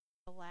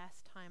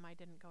last time I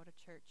didn't go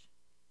to church.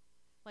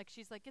 Like,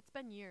 she's like, it's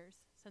been years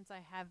since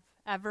I have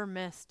ever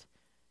missed.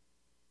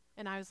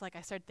 And I was like,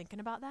 I started thinking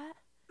about that.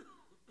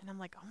 And I'm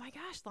like, oh my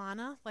gosh,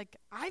 Lana, like,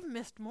 I've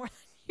missed more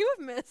than you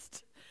have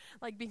missed,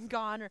 like being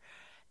gone.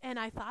 And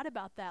I thought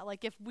about that.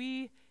 Like, if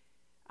we,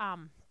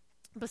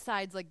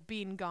 besides like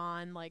being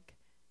gone, like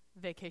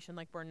vacation,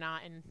 like we're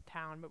not in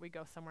town, but we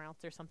go somewhere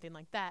else or something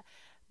like that.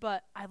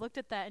 But I looked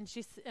at that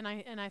and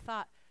I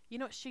thought, you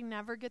know, she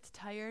never gets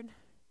tired.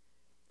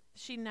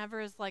 She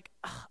never is like,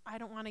 I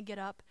don't want to get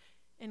up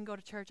and go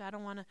to church. I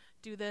don't want to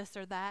do this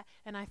or that.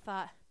 And I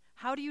thought,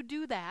 how do you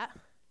do that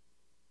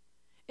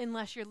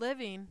unless you're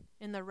living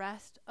in the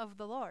rest of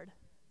the Lord?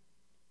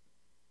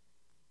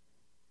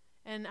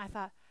 And I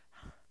thought,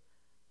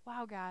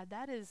 wow, God,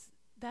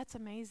 that's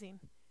amazing.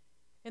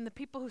 And the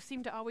people who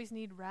seem to always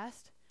need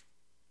rest,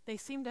 they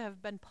seem to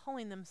have been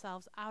pulling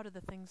themselves out of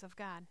the things of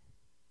God.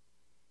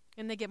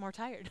 And they get more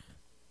tired.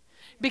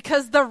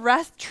 Because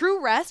the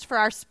true rest for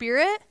our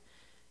spirit,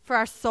 for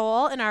our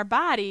soul, and our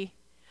body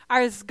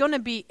is going to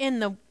be in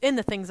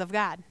the things of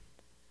God.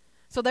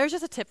 So there's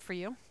just a tip for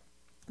you,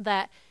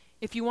 that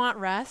if you want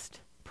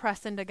rest,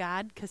 press into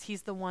God, because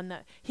he's the one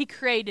that, he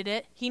created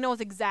it. He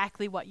knows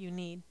exactly what you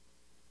need.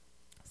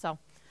 So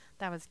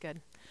that was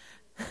good.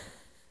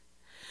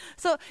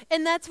 So,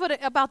 and that's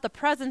what about the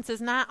presence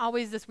is not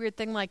always this weird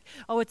thing like,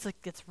 oh, it's like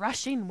it's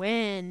rushing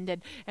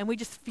wind and we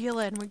just feel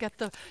it and we got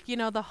the, you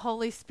know, the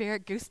Holy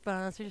Spirit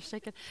goosebumps, we're just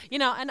shaking, you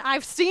know, and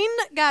I've seen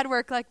God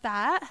work like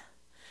that.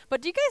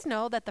 But do you guys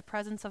know that the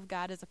presence of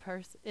God is a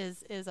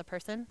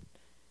person?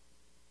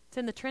 It's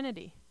in the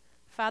Trinity.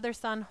 Father,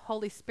 Son,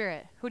 Holy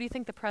Spirit. Who do you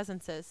think the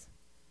presence is?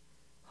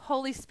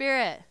 Holy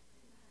Spirit.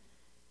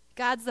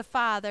 God's the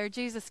Father.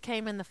 Jesus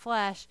came in the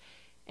flesh.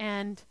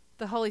 And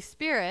the Holy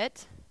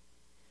Spirit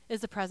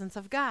is the presence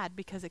of God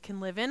because it can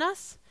live in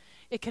us.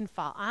 It can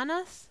fall on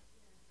us.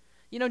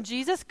 You know,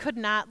 Jesus could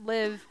not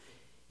live.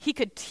 He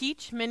could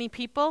teach many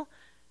people,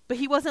 but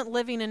he wasn't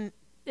living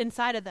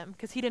inside of them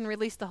because he didn't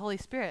release the Holy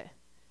Spirit.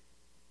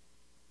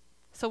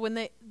 So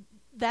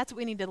that's what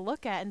we need to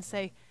look at and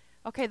say,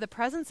 okay, the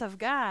presence of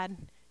God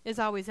is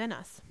always in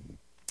us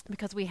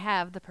because we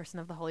have the person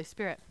of the Holy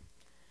Spirit.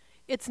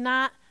 It's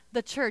not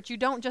the church. You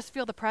don't just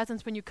feel the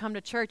presence when you come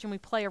to church and we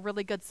play a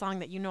really good song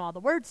that you know all the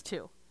words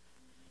to.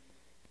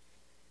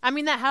 I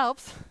mean, that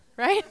helps,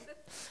 right?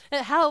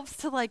 It helps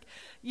to like,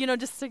 you know,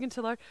 just sing to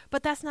the Lord.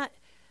 But that's not,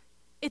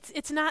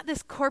 it's not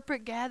this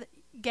corporate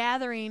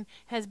gathering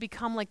has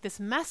become like this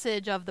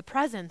message of the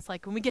presence.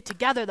 Like when we get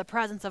together, the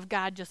presence of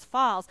God just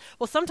falls.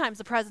 Well, sometimes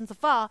the presence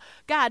of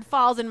God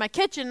falls in my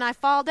kitchen and I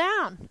fall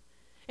down.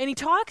 And he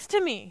talks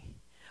to me.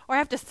 Or I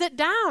have to sit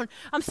down.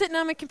 I'm sitting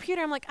on my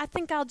computer. I'm like, I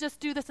think I'll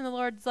just do this. And the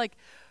Lord's like,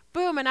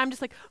 boom. And I'm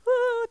just like,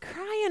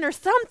 crying or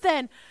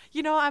something.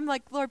 You know, I'm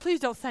like, Lord, please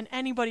don't send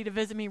anybody to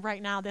visit me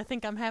right now. They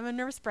think I'm having a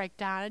nervous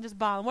breakdown. I just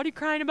bawling. What are you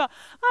crying about?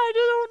 I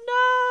don't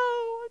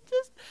know.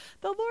 Just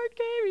the Lord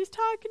came. He's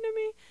talking to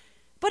me.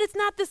 But it's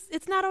not this.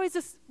 It's not always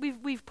this.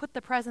 We've put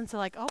the presence of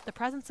like, oh, the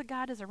presence of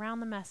God is around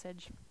the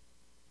message.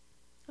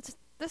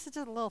 This is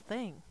just a little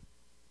thing.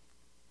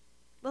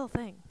 Little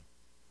thing.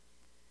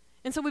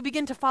 And so we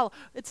begin to follow.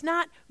 It's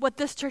not what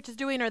this church is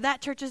doing or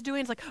that church is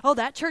doing. It's like, oh,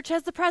 that church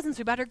has the presence.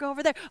 We better go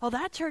over there. Oh,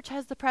 that church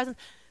has the presence.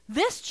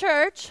 This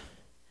church,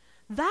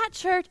 that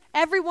church,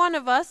 every one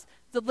of us,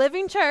 the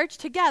living church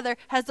together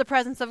has the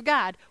presence of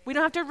God. We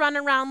don't have to run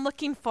around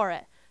looking for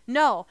it.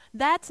 No,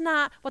 that's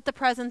not what the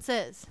presence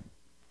is.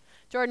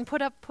 Jordan,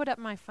 put up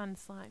my fun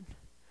slide.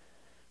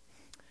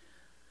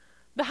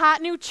 The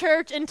Hot New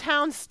Church in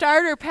Town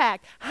starter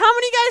pack. How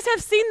many guys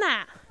have seen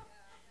that?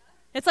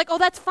 It's like, oh,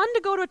 that's fun to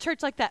go to a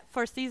church like that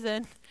for a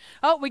season.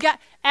 Oh,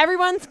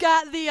 everyone's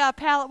got the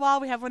pallet wall.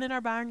 We have one in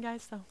our barn,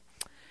 guys. So,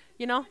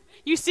 you know,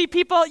 you see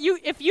people,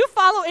 if you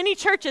follow any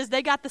churches,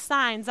 they got the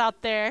signs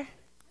out there.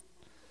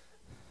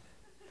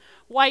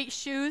 White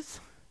shoes,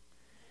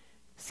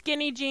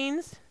 skinny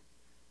jeans.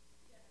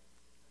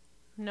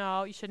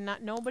 No, you should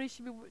not.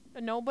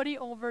 Nobody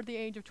over the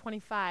age of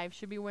 25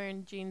 should be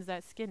wearing jeans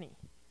that skinny.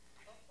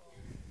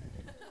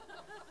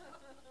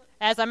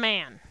 As a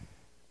man.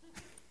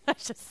 I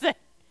should say.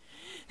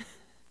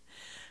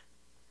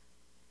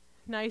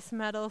 Nice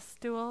metal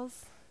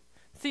stools.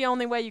 It's the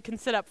only way you can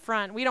sit up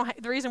front.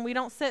 The reason we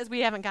don't sit is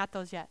we haven't got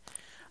those yet.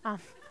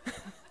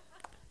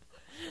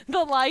 The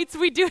lights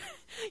we do,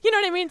 you know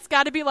what I mean? It's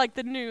got to be like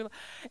the new.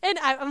 And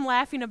I'm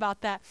laughing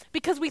about that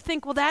because we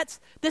think, well,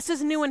 this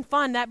is new and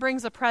fun. That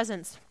brings a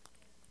presence.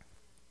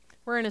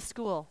 We're in a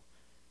school,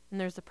 and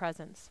there's a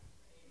presence.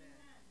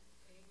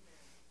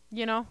 Amen.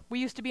 You know, we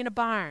used to be in a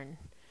barn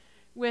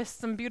with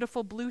some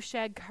beautiful blue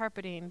shag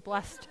carpeting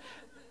blessed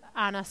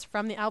on us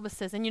from the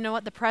Elvises. And you know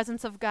what? The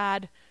presence of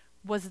God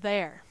was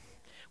there.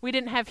 We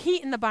didn't have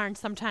heat in the barn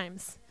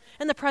sometimes.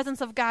 and the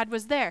presence of God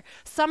was there.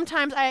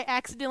 Sometimes I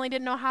accidentally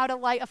didn't know how to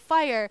light a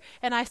fire,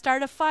 and I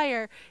started a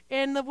fire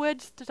in the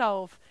wood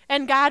stove,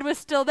 and God was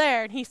still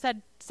there, and he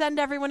said, send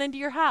everyone into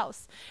your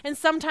house. And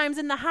sometimes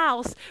in the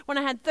house, when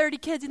I had 30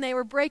 kids and they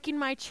were breaking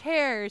my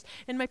chairs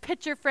and my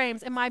picture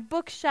frames and my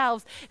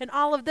bookshelves and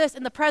all of this,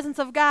 and the presence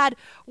of God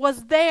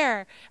was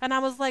there. And I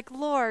was like,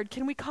 Lord,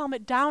 can we calm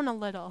it down a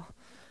little?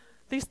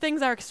 These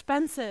things are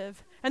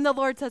expensive. And the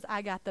Lord says,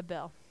 I got the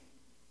bill.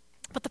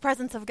 But the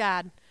presence of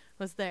God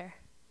was there.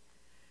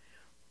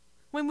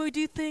 When we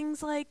do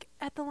things like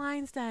at the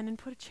Lion's Den and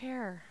put a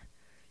chair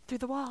through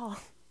the wall,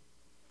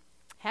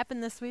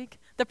 happened this week.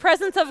 The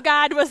presence of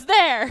God was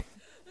there.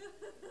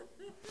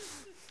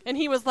 And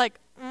he was like,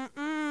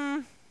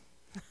 mm-mm.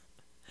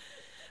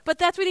 But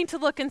that's what we need to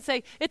look and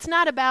say, it's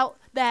not about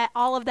that,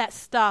 all of that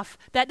stuff.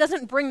 That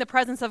doesn't bring the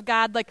presence of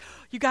God. Like,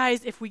 you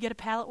guys, if we get a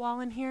pallet wall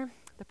in here,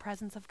 the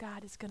presence of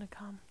God is going to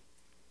come.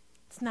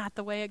 It's not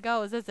the way it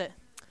goes, is it?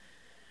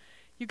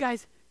 You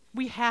guys,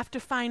 we have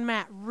to find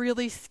Matt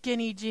really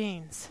skinny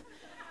jeans.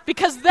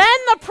 Because then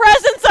the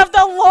presence of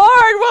the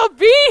Lord will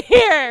be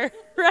here,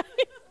 right?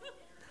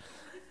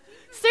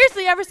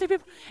 Seriously, ever see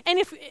people? And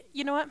if,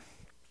 you know what?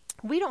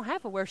 We don't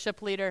have a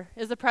worship leader.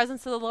 Is the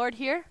presence of the Lord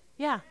here?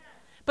 Yeah.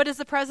 But is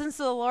the presence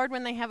of the Lord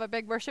when they have a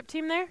big worship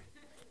team there?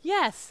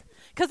 Yes.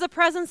 Because the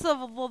presence of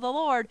the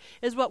Lord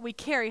is what we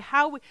carry.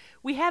 How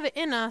we have it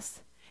in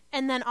us,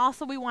 and then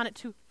also we want it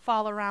to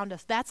fall around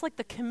us. That's like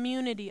the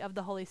community of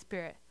the Holy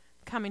Spirit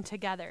coming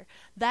together.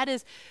 That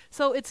is,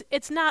 so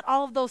it's not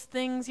all of those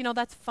things. You know,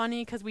 that's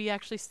funny because we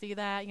actually see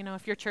that. You know,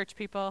 if you're church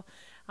people,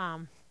 I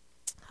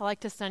like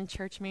to send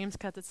church memes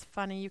because it's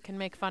funny. You can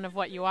make fun of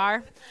what you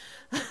are.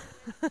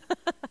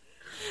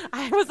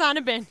 I was on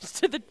a binge.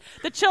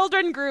 The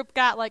children group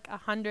got like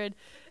 100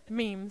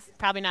 memes.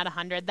 Probably not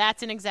 100.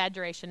 That's an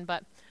exaggeration,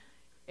 but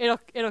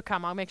it'll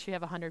come. I'll make sure you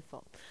have 100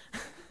 full.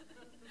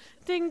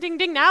 Ding, ding,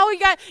 ding. Now we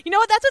got, you know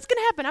what? That's what's going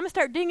to happen. I'm going to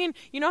start dinging.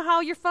 You know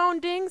how your phone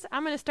dings?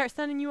 I'm going to start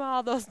sending you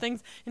all those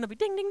things. And it'll be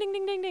ding, ding, ding,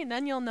 ding, ding, ding.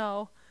 Then you'll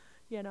know,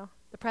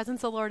 the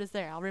presence of the Lord is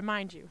there. I'll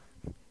remind you.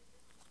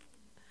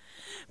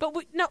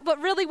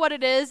 But really what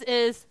it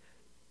is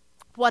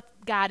what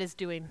God is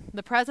doing.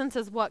 The presence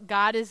is what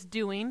God is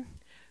doing.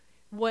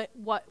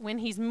 When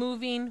he's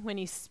moving, when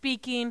he's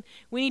speaking,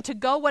 we need to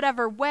go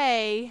whatever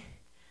way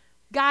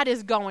God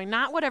is going,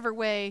 not whatever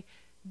way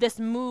this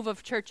move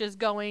of church is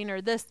going, or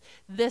this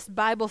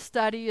Bible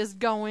study is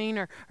going,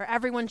 or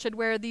everyone should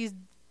wear these,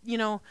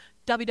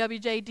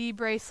 WWJD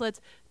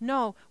bracelets.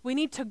 No, we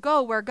need to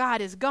go where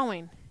God is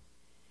going.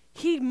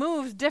 He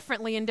moves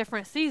differently in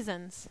different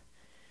seasons.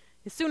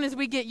 As soon as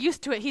we get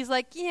used to it, he's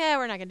like, yeah,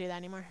 we're not going to do that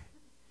anymore.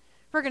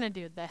 We're going to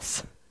do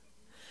this.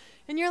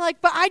 And you're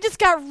like, but I just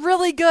got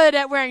really good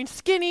at wearing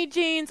skinny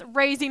jeans,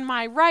 raising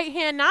my right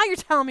hand. Now you're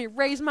telling me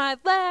raise my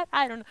left.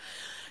 I don't know.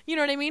 You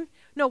know what I mean?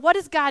 No, what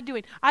is God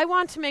doing? I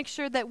want to make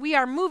sure that we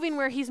are moving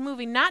where he's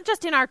moving, not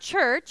just in our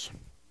church.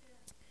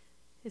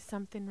 Is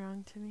something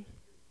wrong to me?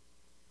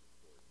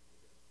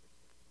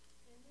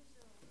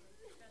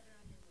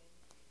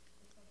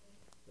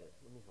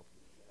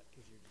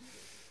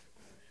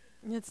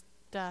 It's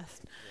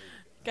dust.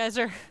 Guys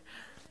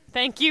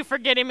thank you for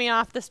getting me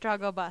off the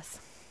struggle bus.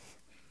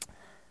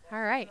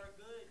 All right.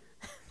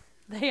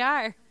 They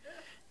are.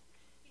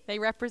 They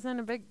represent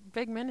a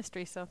big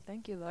ministry, so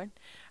thank you, Lord.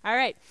 All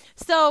right.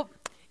 So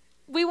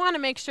we want to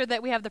make sure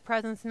that we have the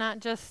presence, not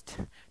just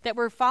that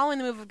we're following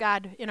the move of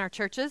God in our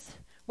churches,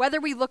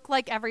 whether we look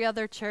like every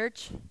other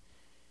church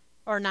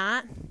or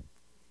not.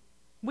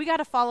 We got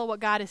to follow what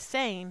God is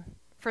saying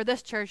for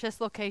this church,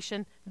 this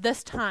location,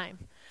 this time.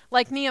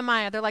 Like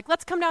Nehemiah, they're like,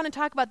 let's come down and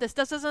talk about this.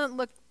 This doesn't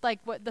look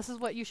like this is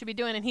what you should be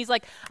doing. And he's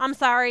like, I'm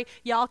sorry,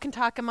 y'all can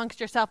talk amongst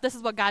yourself. This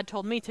is what God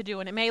told me to do.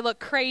 And it may look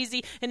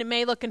crazy and it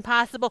may look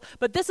impossible,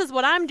 but this is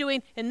what I'm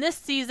doing in this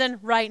season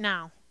right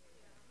now.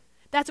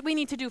 That's what we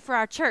need to do for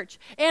our church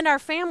and our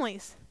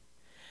families.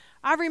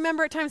 I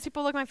remember at times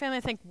people look at my family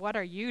and think, what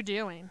are you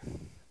doing?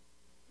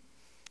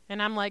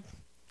 And I'm like,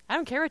 I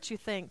don't care what you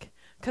think,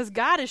 because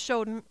God has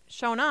shown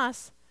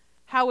us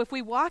how if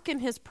we walk in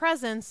his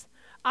presence,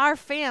 our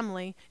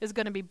family is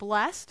going to be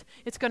blessed.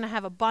 It's going to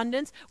have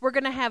abundance. We're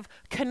going to have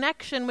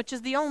connection, which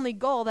is the only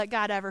goal that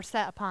God ever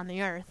set upon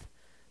the earth.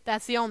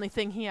 That's the only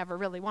thing he ever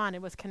really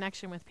wanted, was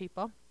connection with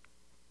people.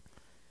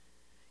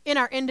 In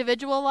our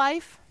individual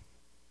life,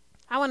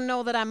 I want to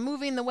know that I'm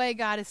moving the way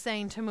God is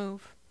saying to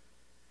move.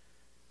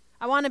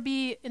 I want to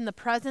be in the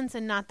presence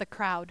and not the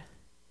crowd.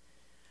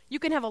 You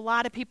can have a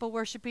lot of people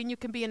worshiping. You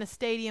can be in a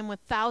stadium with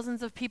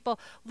thousands of people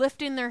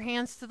lifting their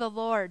hands to the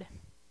Lord.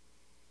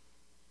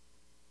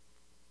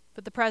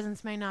 But the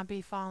presence may not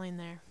be falling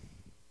there.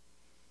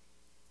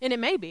 And it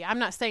may be. I'm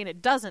not saying it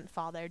doesn't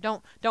fall there.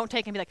 Don't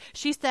take and be like,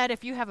 she said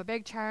if you have a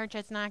big church,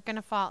 it's not going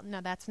to fall.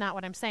 No, that's not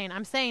what I'm saying.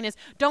 I'm saying is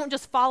don't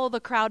just follow the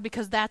crowd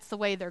because that's the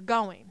way they're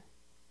going.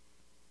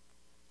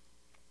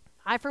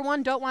 I, for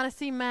one, don't want to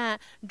see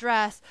Matt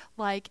dress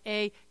like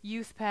a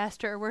youth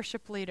pastor or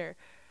worship leader.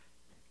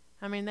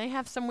 I mean, they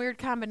have some weird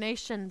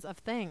combinations of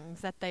things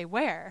that they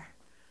wear.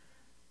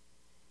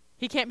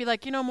 He can't be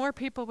like, more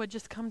people would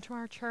just come to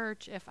our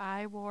church if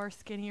I wore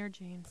skinnier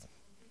jeans.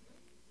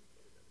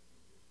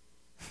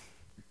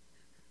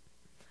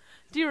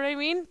 Do you know what I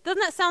mean?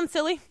 Doesn't that sound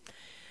silly?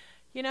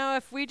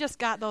 If we just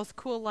got those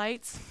cool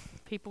lights,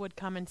 people would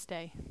come and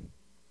stay.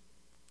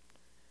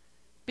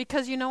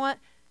 Because you know what?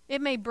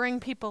 It may bring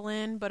people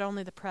in, but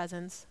only the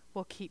presence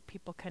will keep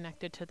people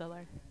connected to the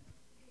Lord.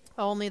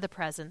 Only the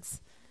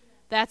presence.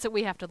 That's what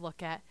we have to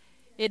look at.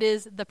 It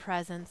is the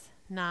presence,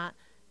 not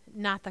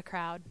the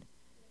crowd.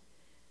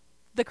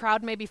 The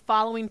crowd may be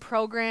following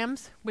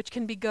programs, which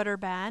can be good or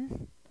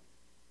bad.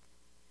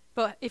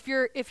 But if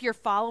you're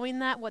following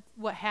that,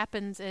 what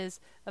happens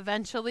is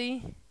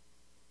eventually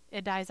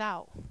it dies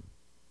out.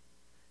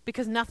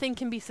 Because nothing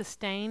can be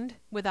sustained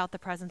without the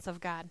presence of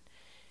God.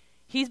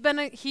 He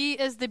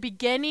is the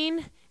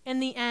beginning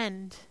and the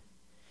end.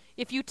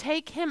 If you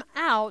take him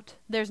out,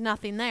 there's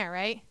nothing there,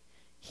 right?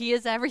 He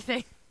is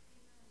everything.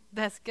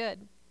 That's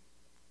good.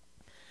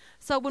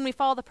 So when we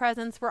follow the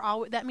presence,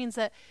 that means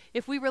that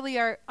if we really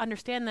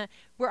understand that,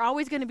 we're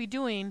always going to be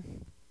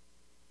doing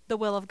the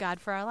will of God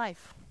for our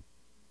life.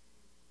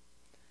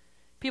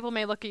 People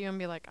may look at you and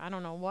be like, I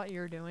don't know what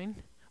you're doing.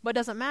 But it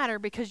doesn't matter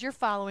because you're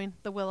following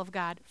the will of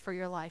God for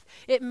your life.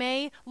 It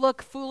may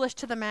look foolish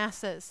to the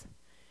masses.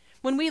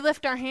 When we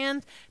lift our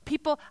hands,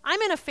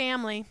 I'm in a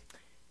family,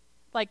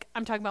 like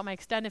I'm talking about my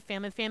extended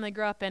family, the family I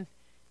grew up in,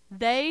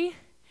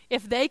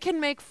 if they can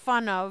make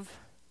fun of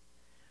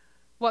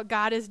what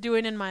God is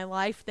doing in my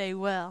life, they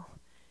will.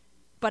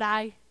 But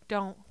I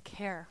don't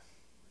care.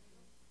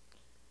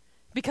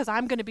 Because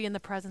I'm going to be in the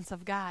presence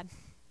of God.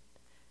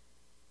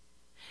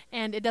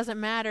 And it doesn't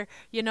matter,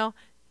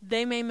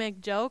 they may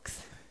make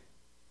jokes,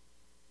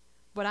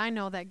 but I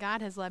know that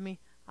God has led me.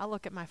 I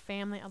look at my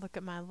family, I look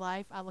at my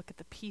life, I look at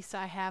the peace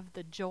I have,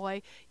 the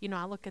joy,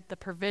 I look at the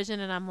provision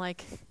and I'm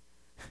like,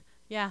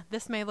 yeah,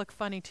 this may look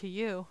funny to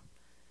you,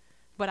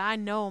 but I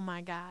know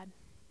my God.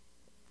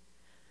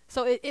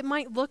 So it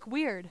might look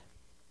weird.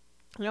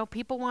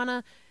 People want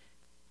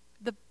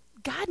to,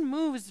 God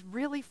moves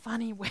really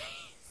funny ways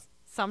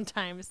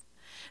sometimes.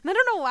 And I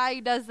don't know why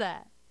he does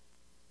that.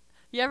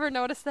 You ever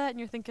notice that and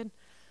you're thinking,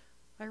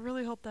 I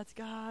really hope that's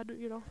God,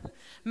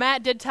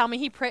 Matt did tell me,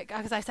 he prayed,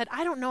 because I said,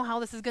 I don't know how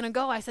this is going to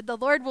go. I said, the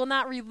Lord will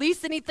not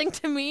release anything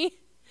to me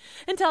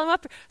until I'm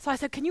up. So I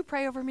said, can you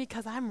pray over me?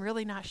 Because I'm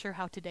really not sure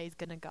how today's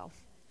going to go.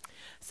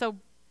 So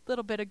a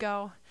little bit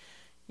ago,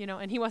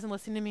 and he wasn't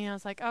listening to me. I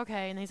was like,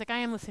 okay. And he's like, I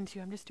am listening to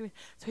you. I'm just doing.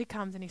 So he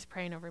comes and he's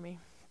praying over me.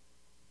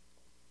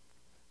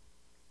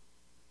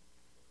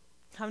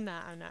 I'm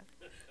not.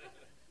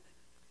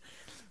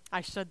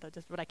 I should though,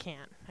 but I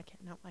can't.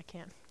 No, I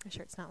can't. My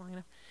shirt's not long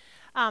enough.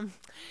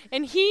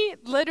 And he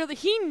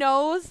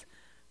knows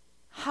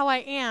how I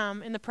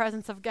am in the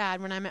presence of God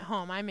when I'm at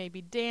home. I may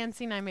be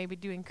dancing, I may be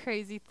doing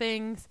crazy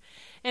things.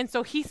 And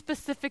so he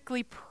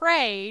specifically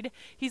prayed.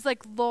 He's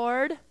like,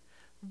 Lord,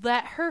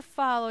 let her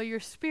follow your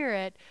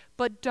spirit,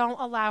 but don't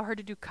allow her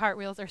to do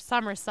cartwheels or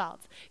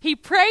somersaults. He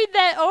prayed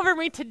that over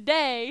me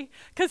today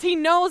because he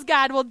knows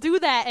God will do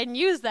that and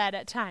use that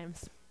at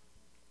times.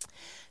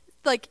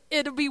 Like,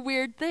 it'll be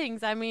weird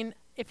things. I mean,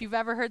 if you've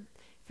ever heard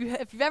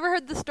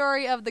the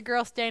story of the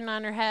girl standing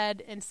on her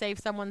head and save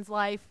someone's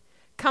life,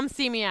 come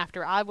see me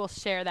after. I will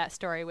share that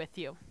story with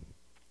you.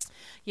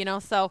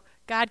 So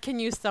God can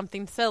use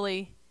something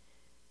silly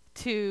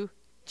to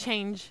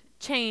change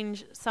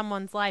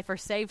someone's life or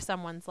save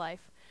someone's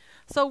life.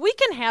 So we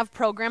can have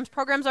programs.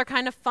 Programs are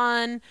kind of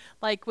fun.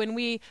 Like how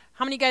many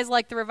of you guys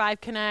like the Revive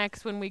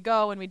Connects? When we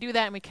go and we do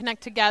that and we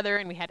connect together,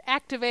 and we had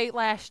Activate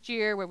last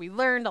year where we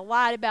learned a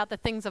lot about the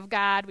things of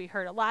God. We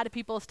heard a lot of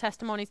people's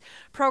testimonies.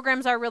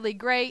 Programs are really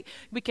great.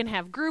 We can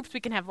have groups. We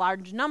can have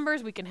large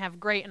numbers. We can have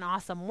great and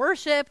awesome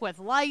worship with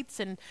lights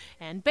and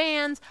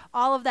bands.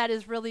 All of that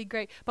is really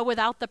great. But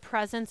without the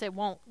presence, it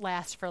won't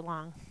last for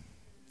long.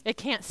 It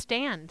can't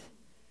stand.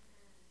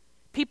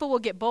 People will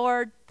get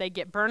bored. They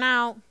get burnt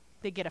out.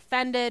 They get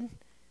offended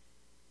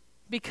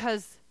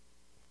because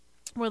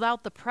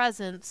without the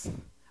presence,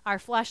 our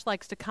flesh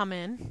likes to come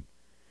in,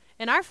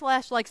 and our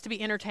flesh likes to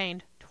be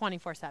entertained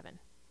 24/7.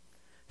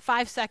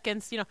 5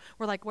 seconds,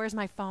 we're like, where's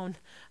my phone?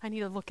 I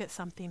need to look at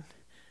something.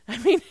 I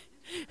mean,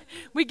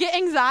 we get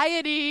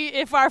anxiety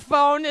if our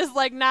phone is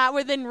like not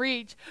within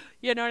reach.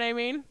 You know what I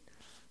mean?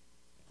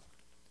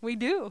 We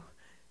do.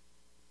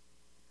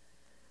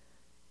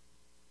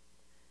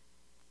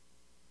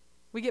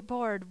 We get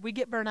bored. We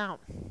get burnt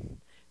out.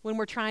 When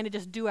we're trying to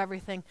just do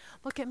everything.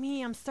 Look at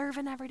me, I'm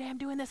serving every day, I'm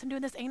doing this. Am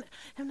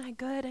I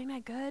good? Ain't I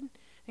good?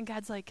 And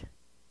God's like,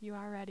 you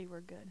already were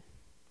good.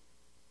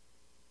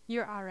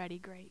 You're already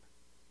great.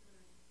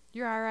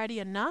 You're already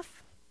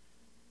enough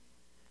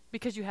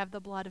because you have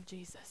the blood of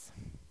Jesus.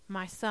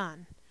 My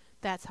son,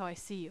 that's how I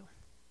see you.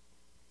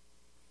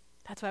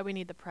 That's why we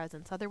need the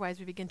presence. Otherwise,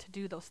 we begin to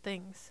do those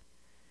things.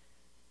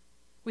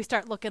 We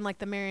start looking like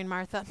the Mary and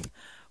Martha.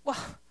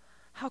 Well,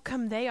 how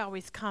come they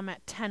always come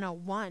at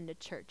 10:01 to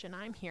church and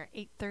I'm here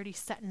 8:30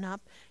 setting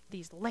up,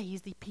 these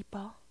lazy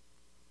people?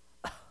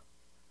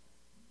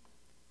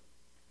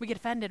 We get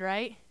offended,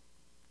 right?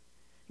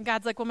 And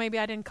God's like, well, maybe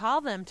I didn't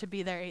call them to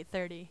be there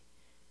 8:30.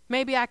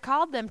 Maybe I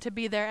called them to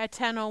be there at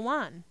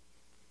 10:01.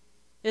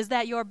 Is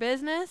that your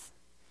business?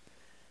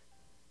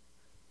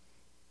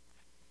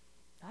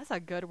 That's a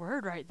good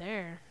word right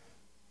there.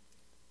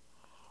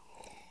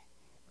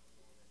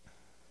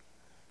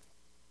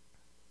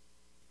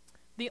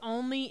 The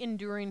only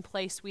enduring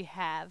place we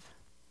have,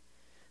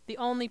 the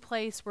only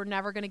place we're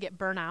never going to get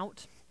burnt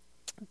out,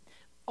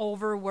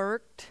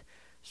 overworked,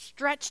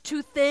 stretched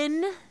too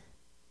thin,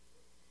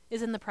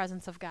 is in the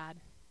presence of God.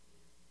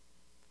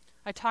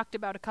 I talked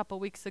about a couple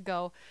weeks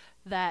ago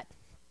that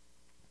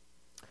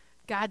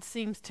God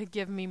seems to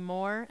give me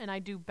more and I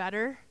do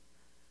better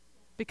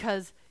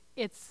because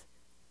it's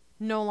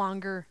no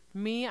longer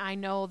me. I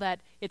know that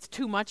it's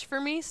too much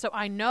for me, so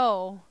I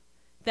know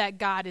that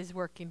God is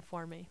working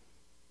for me.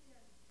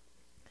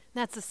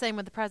 That's the same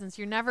with the presence.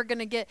 You're never going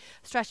to get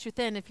stretched too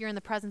thin if you're in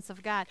the presence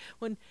of God.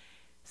 We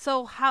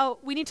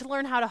need to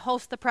learn how to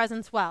host the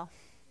presence well.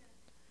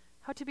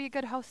 How to be a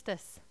good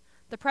hostess.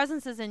 The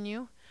presence is in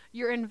you.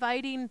 You're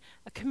inviting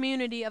a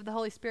community of the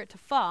Holy Spirit to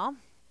fall.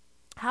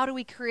 How do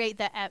we create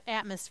that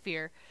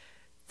atmosphere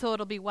so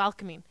it'll be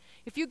welcoming?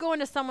 If you go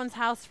into someone's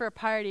house for a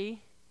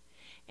party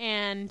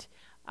and,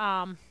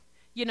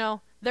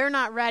 they're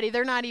not ready,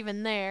 they're not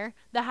even there,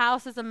 the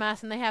house is a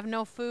mess and they have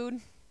no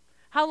food,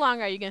 how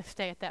long are you going to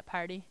stay at that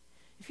party?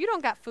 If you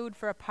don't got food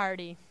for a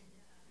party,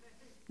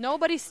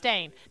 nobody's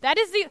staying. That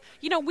is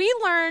we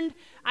learned,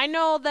 I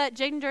know that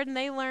Jade and Jordan,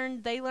 they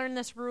learned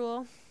this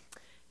rule.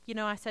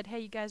 I said, hey,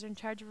 you guys are in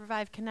charge of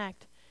Revive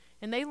Connect.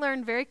 And they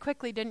learned very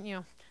quickly, didn't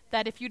you,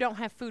 that if you don't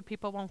have food,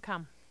 people won't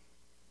come.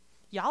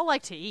 Y'all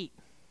like to eat.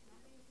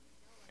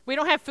 We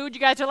don't have food. You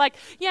guys are like,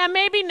 yeah,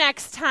 maybe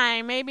next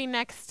time.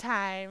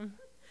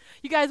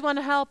 You guys want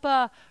to help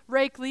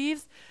rake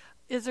leaves?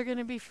 Is there going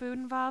to be food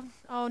involved?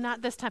 Oh,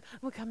 not this time.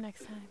 We'll come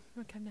next time.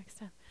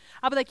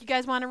 I'll be like, you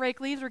guys want to rake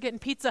leaves? We're getting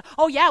pizza.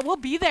 Oh, yeah, we'll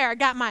be there. I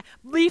got my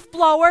leaf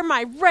blower,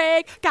 my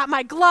rake, got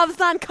my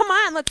gloves on. Come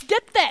on, let's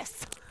get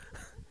this.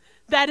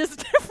 That is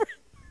different.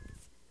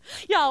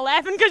 Y'all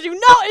laughing because you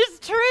know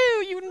it's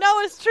true. You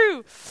know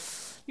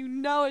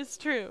it's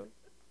true.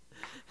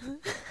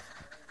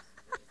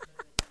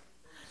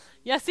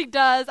 Yes, he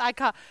does.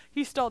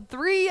 He stole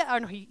 3. Oh,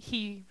 no,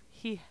 he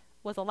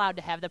was allowed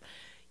to have them.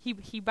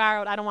 He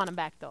borrowed. I don't want them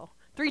back, though.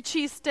 3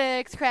 cheese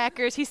sticks,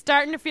 crackers. He's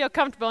starting to feel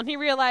comfortable, and he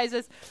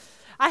realizes,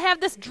 I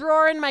have this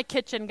drawer in my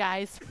kitchen,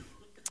 guys.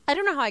 I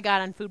don't know how I got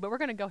on food, but we're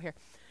going to go here.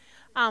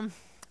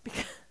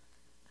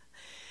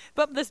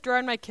 But this drawer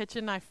in my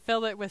kitchen, I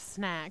fill it with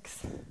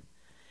snacks.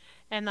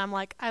 And I'm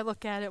like, I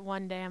look at it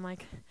one day, I'm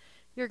like,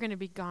 you're going to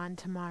be gone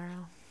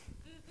tomorrow.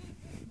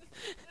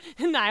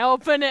 And I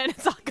open it, and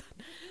it's all good.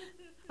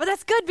 But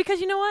that's good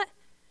because you know what?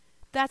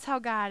 That's how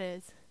God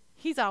is.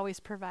 He's always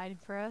providing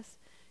for us.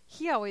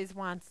 He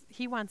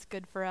wants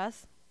good for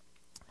us.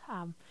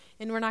 And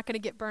we're not going to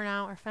get burnt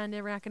out or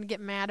offended. We're not going to get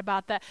mad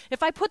about that.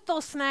 If I put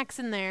those snacks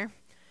in there,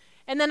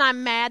 and then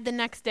I'm mad the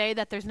next day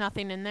that there's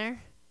nothing in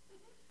there,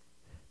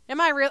 am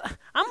I real?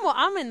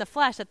 I'm in the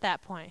flesh at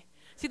that point.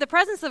 See, the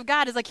presence of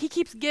God is like he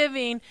keeps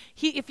giving.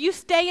 If you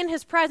stay in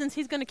his presence,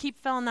 he's going to keep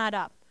filling that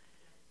up.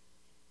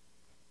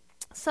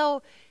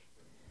 So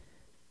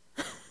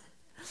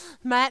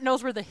Matt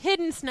knows where the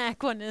hidden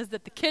snack one is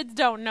that the kids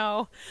don't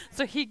know.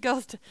 So he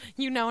goes to,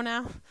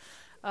 now.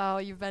 Oh,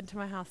 you've been to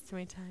my house too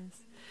many times.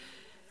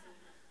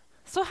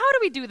 So how do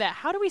we do that?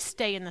 How do we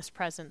stay in this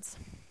presence?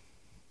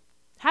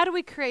 How do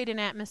we create an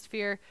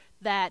atmosphere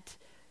that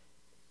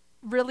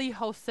really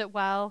hosts it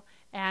well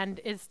and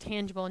is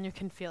tangible and you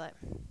can feel it?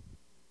 Do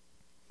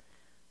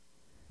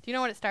you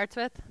know what it starts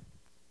with?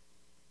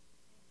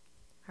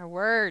 Our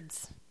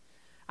words.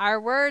 Our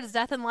words,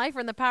 death and life, are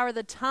in the power of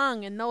the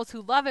tongue, and those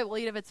who love it will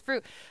eat of its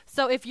fruit.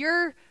 So if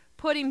you're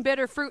putting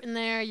bitter fruit in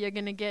there, you're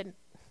going to get,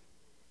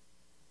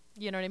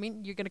 you know what I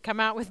mean? You're going to come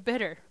out with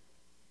bitter.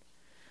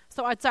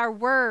 So it's our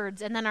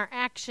words and then our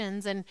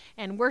actions and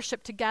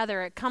worship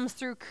together. It comes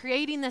through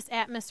creating this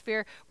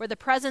atmosphere where the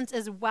presence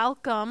is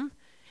welcome,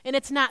 and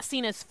it's not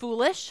seen as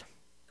foolish.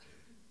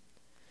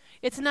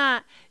 It's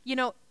not,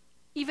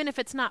 even if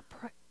it's not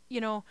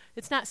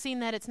it's not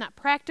seen that it's not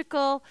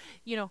practical,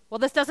 well,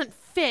 this doesn't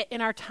fit in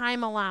our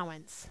time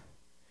allowance.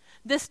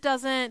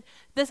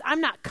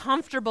 I'm not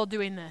comfortable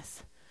doing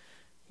this.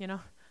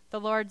 The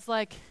Lord's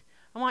like,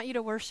 I want you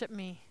to worship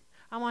me.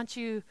 I want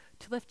you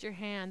to lift your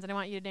hands, and I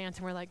want you to dance.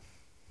 And we're like,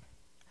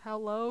 how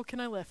low can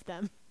I lift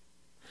them?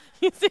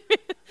 You see?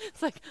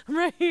 It's like, I'm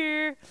right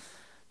here.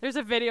 There's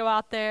a video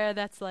out there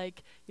that's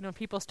like,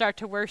 people start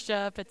to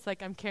worship. It's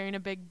like, I'm carrying a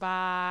big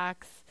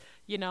box.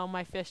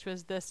 My fish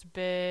was this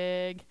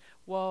big.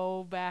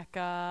 Whoa, back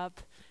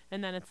up.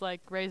 And then it's like,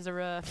 raise the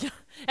roof.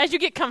 As you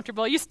get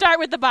comfortable, you start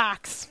with the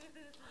box.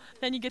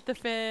 Then you get the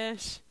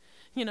fish.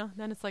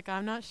 Then it's like,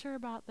 I'm not sure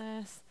about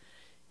this.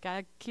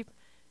 Gotta keep.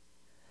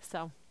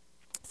 So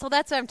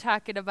that's what I'm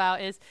talking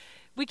about is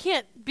we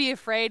can't be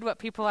afraid what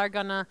people are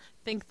going to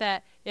think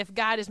that if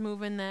God is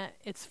moving that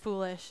it's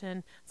foolish.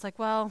 And it's like,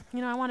 well,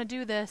 I want to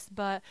do this,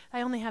 but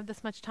I only have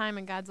this much time.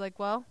 And God's like,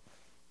 well,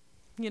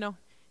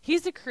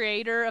 He's the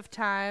creator of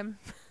time.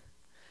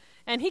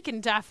 And he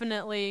can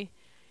definitely,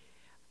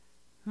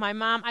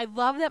 I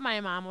love that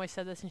my mom always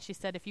said this, and she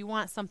said, if you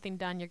want something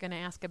done, you're going to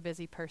ask a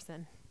busy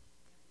person.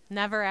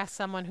 Never ask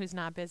someone who's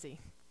not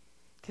busy,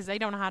 because they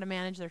don't know how to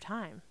manage their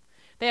time.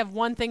 They have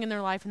one thing in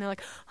their life, and they're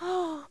like,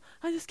 oh,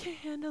 I just can't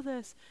handle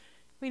this.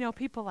 We know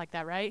people like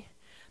that, right?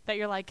 That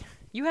you're like,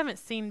 you haven't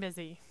seen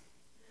busy.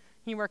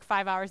 You work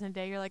 5 hours in a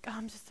day. You're like, oh,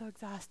 I'm just so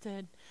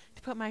exhausted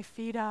to put my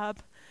feet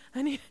up.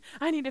 I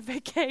need a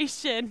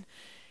vacation.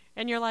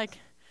 And you're like,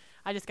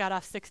 I just got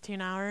off 16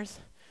 hours.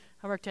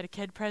 I worked at a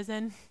kid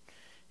prison.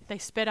 They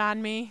spit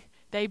on me.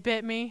 They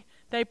bit me.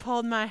 They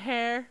pulled my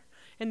hair.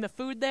 And the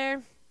food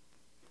there,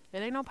 it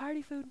ain't no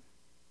party food.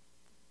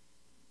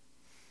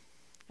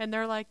 And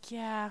they're like,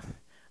 yeah,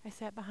 I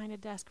sat behind a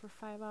desk for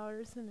 5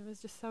 hours, and it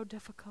was just so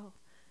difficult.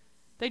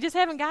 They just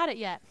haven't got it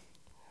yet.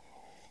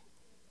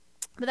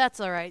 But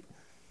that's all right.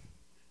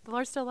 The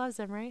Lord still loves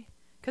them, right?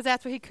 Because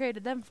that's what he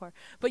created them for.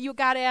 But you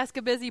got to ask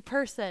a busy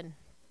person.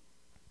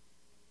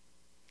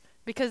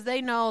 Because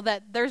they know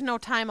that there's no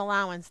time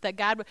allowance.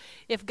 That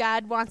if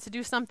God wants to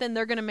do something,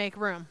 they're going to make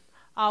room.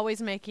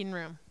 Always making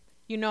room.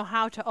 You know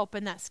how to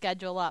open that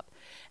schedule up.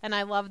 And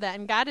I love that.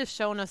 And God has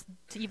shown us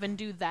to even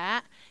do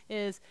that.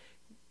 Is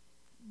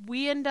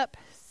we end up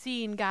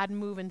seeing God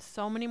move in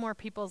so many more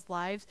people's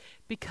lives,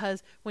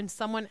 because when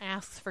someone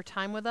asks for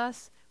time with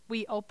us,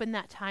 we open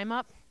that time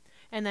up,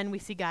 and then we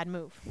see God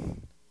move.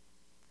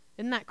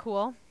 Isn't that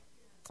cool?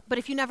 But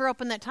if you never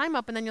open that time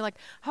up, and then you're like,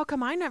 how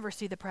come I never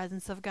see the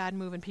presence of God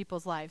move in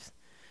people's lives?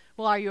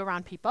 Well, are you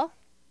around people?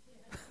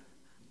 Yeah.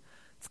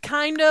 It's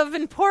kind of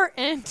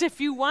important if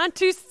you want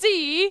to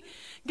see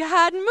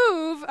God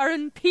move or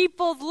in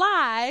people's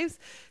lives.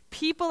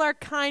 People are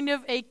kind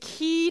of a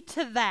key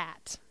to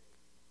that.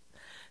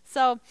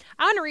 So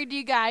I want to read to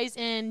you guys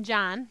in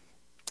John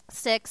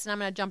 6, and I'm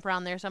going to jump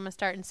around there, so I'm going to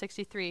start in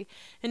 63.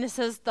 And it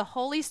says, the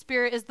Holy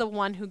Spirit is the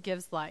one who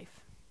gives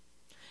life.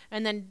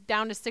 And then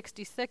down to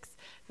 66,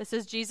 this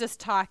is Jesus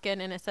talking,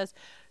 and it says,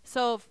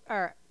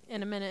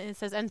 in a minute, it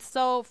says, and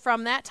so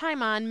from that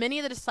time on, many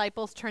of the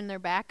disciples turned their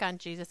back on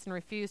Jesus and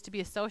refused to be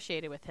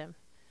associated with him.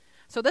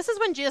 So this is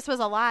when Jesus was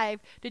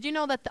alive. Did you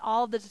know that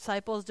all of the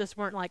disciples just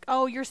weren't like,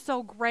 oh, you're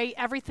so great,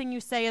 everything you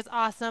say is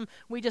awesome,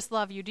 we just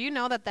love you? Do you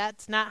know that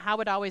that's not how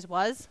it always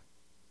was?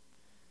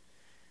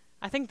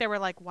 I think they were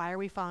like, why are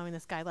we following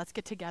this guy? Let's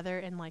get together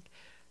and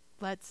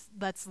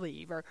let's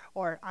leave.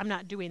 Or I'm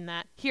not doing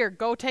that. Here,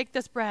 go take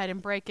this bread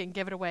and break it and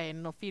give it away,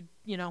 and it'll feed,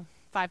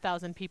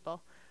 5,000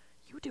 people.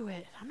 You do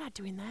it. I'm not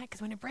doing that, because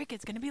when you break it,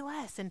 it's going to be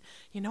less. And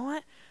you know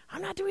what?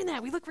 I'm not doing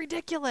that. We look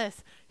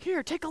ridiculous.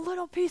 Here, take a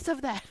little piece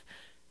of that.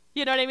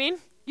 You know what I mean?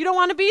 You don't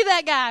want to be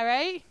that guy,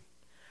 right?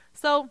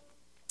 So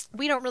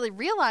we don't really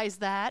realize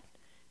that.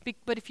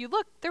 But if you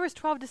look, there was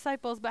 12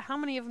 disciples, but how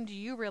many of them do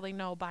you really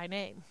know by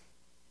name?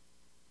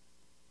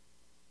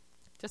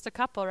 Just a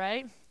couple,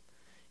 right?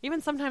 Even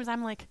sometimes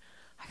I'm like,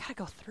 I got to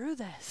go through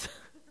this.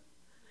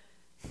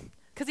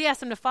 Because he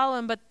asked them to follow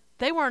him, but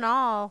they weren't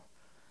all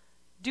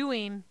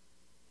doing,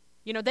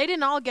 they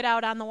didn't all get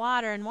out on the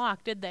water and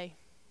walk, did they?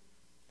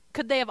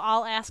 Could they have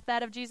all asked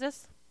that of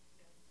Jesus?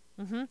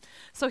 Mm-hmm.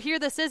 So here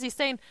this is, he's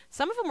saying,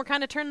 some of them were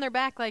kind of turning their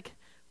back like,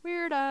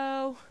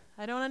 weirdo,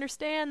 I don't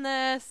understand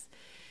this.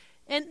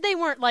 And they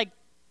weren't like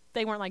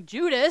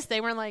Judas,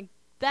 they weren't like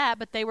that,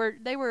 but they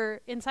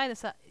were inside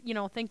this,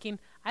 thinking,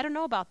 I don't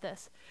know about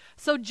this.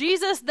 So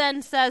Jesus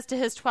then says to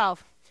his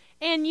 12,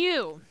 and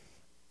you,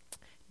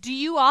 do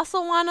you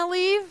also want to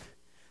leave?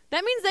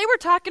 That means they were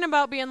talking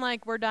about being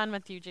like, we're done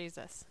with you,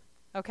 Jesus.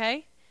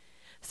 Okay?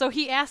 So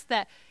he asked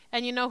that.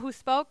 And you know who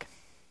spoke?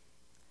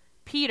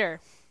 Peter.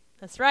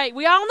 That's right.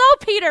 We all know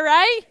Peter,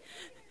 right?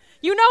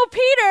 You know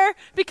Peter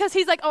because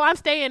he's like, oh, I'm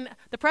staying.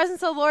 The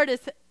presence of the Lord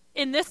is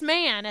in this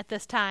man at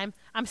this time.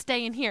 I'm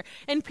staying here.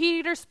 And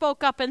Peter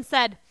spoke up and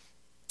said,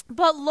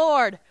 but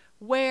Lord,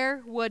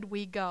 where would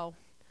we go?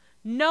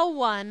 No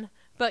one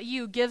but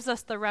you gives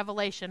us the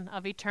revelation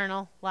of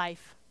eternal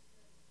life.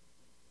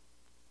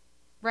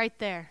 Right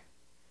there.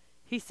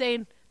 He's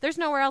saying, there's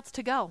nowhere else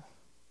to go.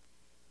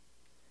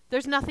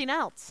 There's nothing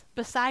else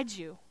besides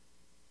you.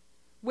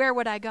 Where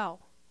would I go?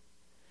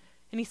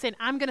 And he's saying,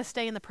 I'm going to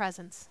stay in the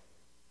presence.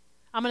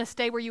 I'm going to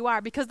stay where you are,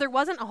 because there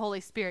wasn't a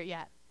Holy Spirit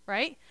yet,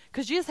 right?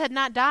 Because Jesus had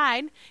not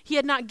died. He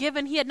had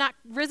not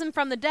risen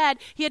from the dead.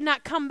 He had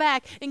not come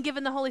back and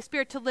given the Holy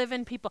Spirit to live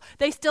in people.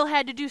 They still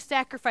had to do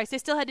sacrifice. They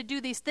still had to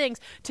do these things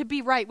to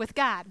be right with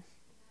God.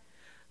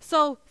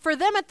 So for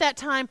them at that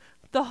time,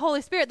 the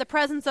Holy Spirit, the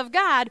presence of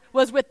God,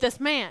 was with this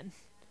man.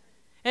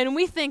 And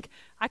we think,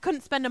 I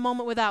couldn't spend a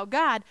moment without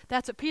God.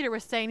 That's what Peter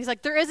was saying. He's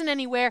like, there isn't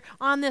anywhere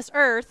on this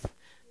earth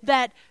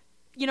that,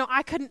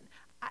 I couldn't,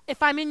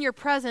 if I'm in your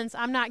presence,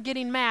 I'm not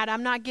getting mad.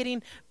 I'm not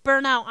getting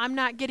burnt out. I'm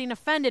not getting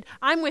offended.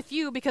 I'm with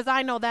you because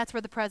I know that's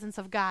where the presence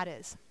of God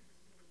is.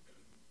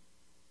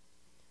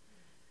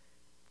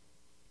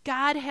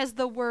 God has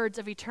the words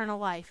of eternal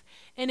life.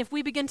 And if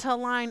we begin to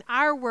align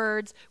our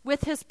words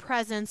with his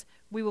presence,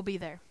 we will be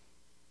there.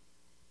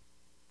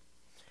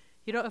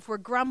 If we're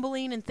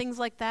grumbling and things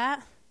like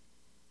that,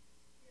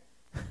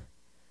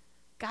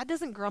 God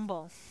doesn't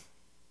grumble.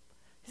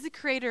 He's the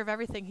creator of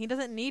everything. He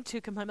doesn't need to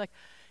complain. Like,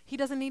 he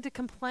doesn't need to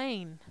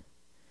complain.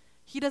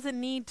 He doesn't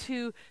need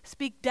to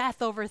speak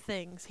death over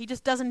things. He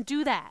just doesn't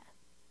do that.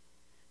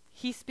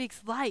 He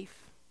speaks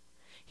life.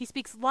 He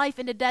speaks life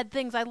into dead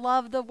things. I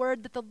love the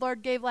word that the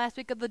Lord gave last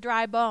week of the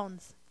dry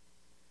bones.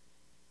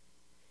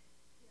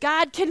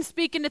 God can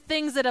speak into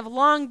things that have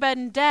long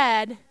been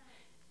dead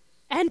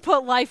and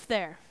put life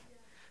there.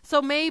 So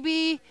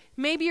maybe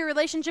your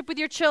relationship with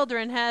your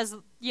children has,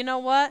 you know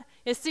what?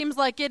 It seems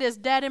like it is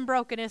dead and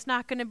broken. It's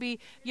not going to be,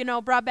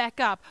 brought back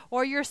up.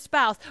 Or your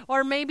spouse.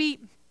 Or maybe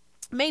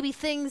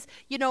things,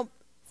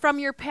 from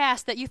your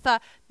past that you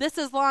thought, this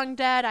is long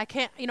dead. I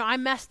can't, I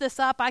messed this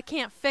up. I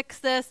can't fix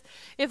this.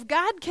 If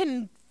God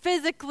can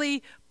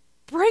physically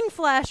bring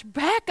flesh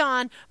back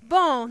on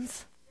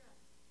bones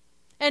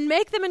and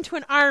make them into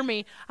an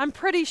army, I'm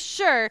pretty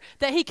sure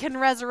that he can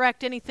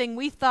resurrect anything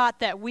we thought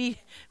that we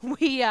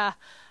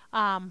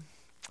I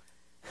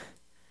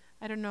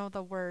don't know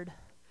the word,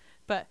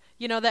 but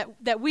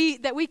that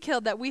we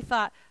killed, that we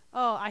thought,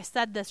 oh, I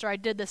said this or I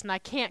did this and I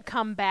can't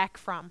come back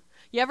from.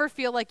 You ever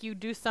feel like you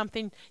do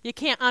something, you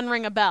can't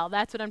unring a bell?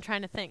 That's what I'm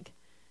trying to think.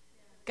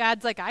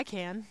 God's like, I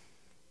can,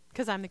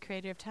 because I'm the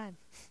creator of time.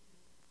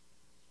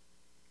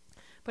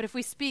 But if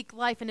we speak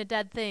life into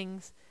dead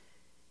things,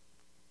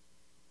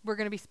 we're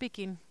going to be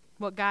speaking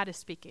what God is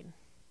speaking.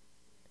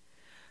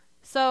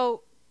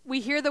 So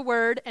we hear the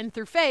word, and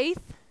through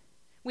faith,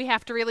 we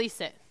have to release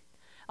it.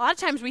 A lot of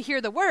times we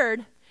hear the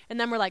word, and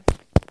then we're like,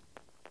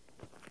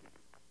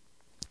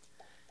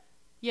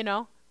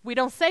 we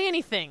don't say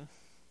anything.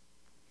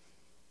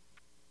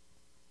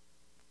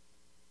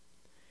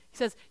 He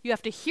says you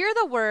have to hear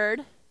the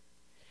word,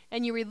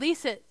 and you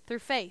release it through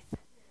faith.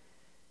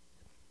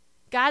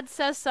 God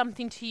says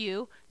something to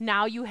you,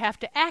 now you have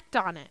to act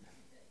on it.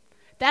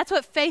 That's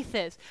what faith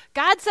is.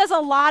 God says a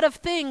lot of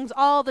things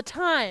all the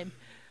time.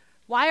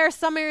 Why are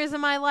some areas of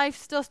my life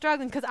still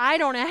struggling? Because I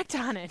don't act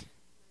on it.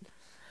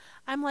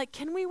 I'm like,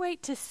 can we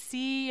wait to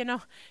see,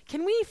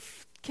 can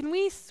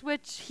we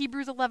switch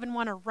Hebrews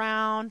 11:1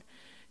 around?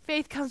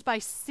 Faith comes by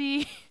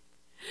see.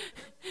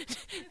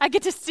 I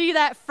get to see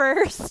that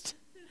first.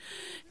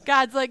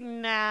 God's like,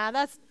 nah,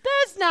 that's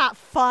not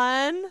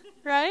fun,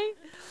 right?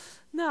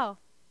 No.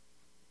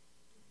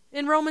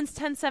 In Romans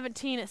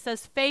 10:17, it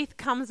says, faith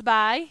comes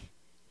by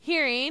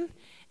hearing,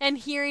 and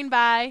hearing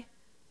by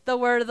the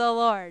word of the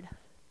Lord.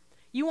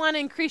 You want to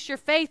increase your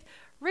faith?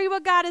 Read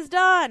what God has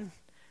done.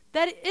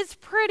 That is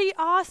pretty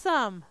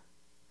awesome.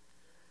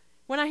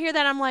 When I hear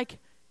that, I'm like,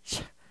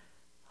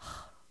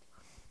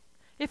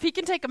 if he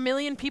can take 1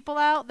 million people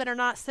out that are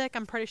not sick,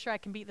 I'm pretty sure I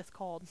can beat this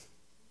cold. 1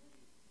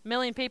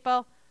 million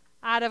people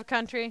out of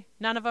country,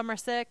 none of them are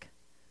sick.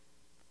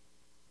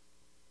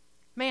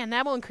 Man,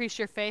 that will increase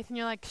your faith. And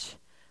you're like,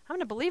 I'm going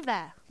to believe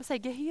that. I'm going to say,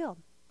 get healed.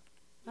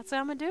 That's what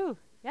I'm going to do.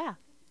 Yeah.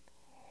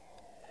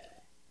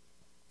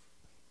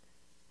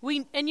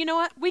 And you know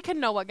what? We can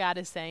know what God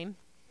is saying.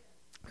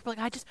 We're like,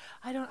 I just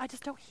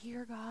don't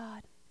hear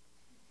God.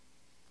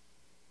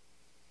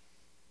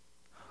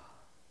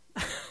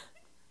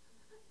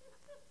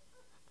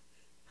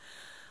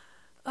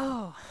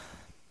 Oh.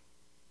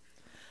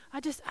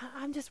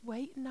 I'm just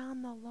waiting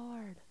on the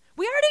Lord.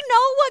 We already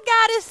know what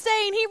God is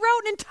saying. He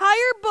wrote an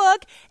entire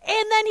book,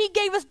 and then he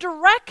gave us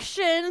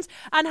directions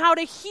on how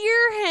to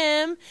hear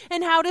him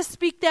and how to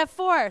speak that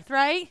forth,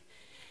 right?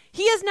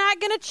 He is not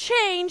going to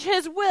change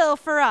his will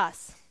for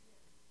us.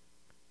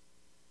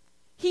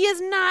 He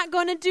is not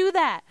going to do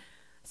that.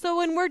 So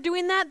when we're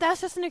doing that, that's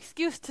just an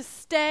excuse to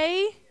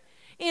stay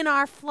in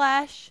our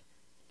flesh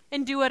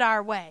and do it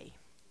our way.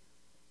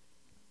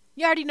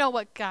 You already know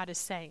what God is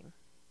saying.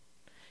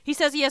 He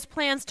says he has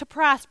plans to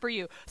prosper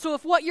you. So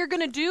if what you're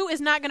going to do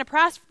is not going to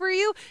prosper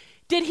you,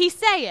 did he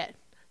say it?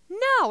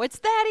 No, it's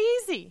that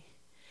easy.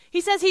 He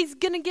says he's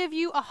going to give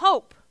you a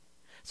hope.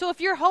 So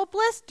if you're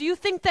hopeless, do you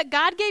think that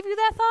God gave you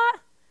that thought?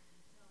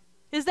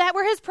 Is that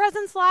where his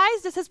presence lies?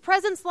 Does his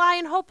presence lie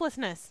in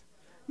hopelessness?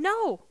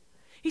 No.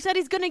 He said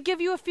he's going to give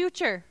you a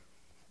future.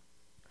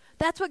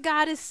 That's what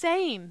God is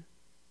saying.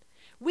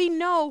 We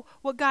know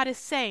what God is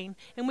saying,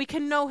 and we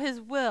can know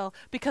his will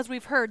because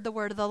we've heard the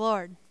word of the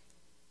Lord.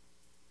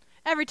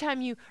 Every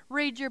time you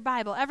read your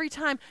Bible, every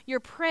time you're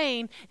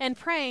praying, and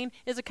praying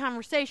is a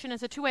conversation,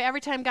 it's a two-way.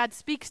 Every time God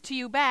speaks to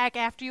you back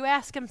after you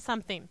ask him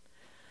something.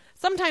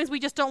 Sometimes we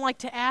just don't like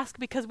to ask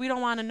because we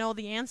don't want to know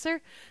the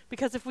answer.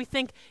 Because if we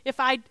think, if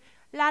I,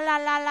 la, la,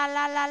 la, la,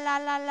 la, la, la,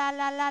 la, la,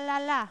 la, la, la,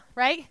 la,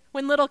 right?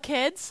 When little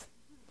kids,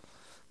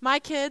 my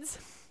kids,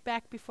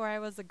 back before I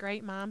was a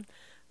great mom,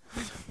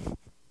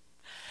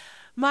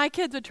 my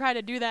kids would try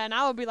to do that, and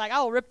I would be like,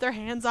 I will rip their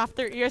hands off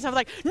their ears. I was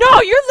like,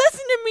 no, you're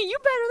listening to me. You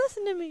better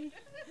listen to me.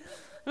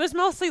 It was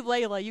mostly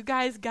Layla. You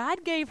guys,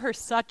 God gave her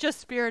such a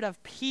spirit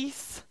of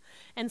peace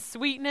and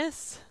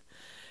sweetness.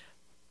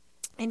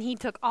 And he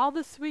took all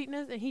the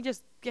sweetness, and he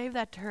just gave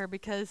that to her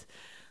because,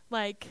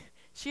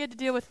 she had to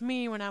deal with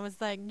me when I was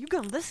like, you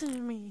going to listen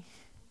to me.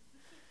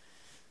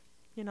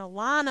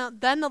 Lana,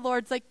 then the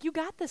Lord's like, you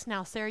got this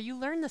now, Sarah. You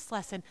learned this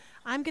lesson.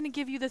 I'm going to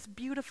give you this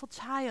beautiful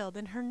child,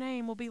 and her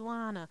name will be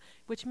Lana,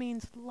 which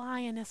means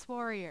lioness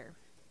warrior.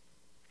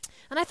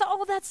 And I thought,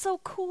 oh, that's so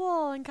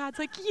cool. And God's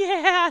like,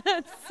 yeah,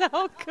 that's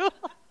so cool.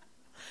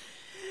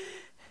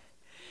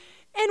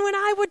 And when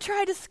I would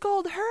try to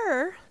scold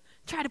her,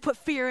 try to put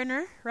fear in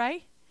her,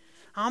 right?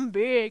 I'm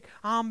big,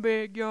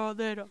 you're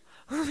little.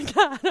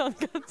 God,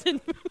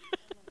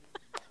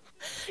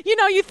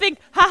 you think,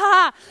 ha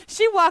ha.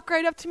 She walked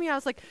right up to me. I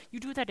was like, you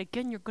do that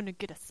again, you're going to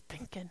get a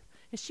spanking.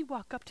 And she'd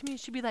walk up to me and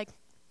she'd be like,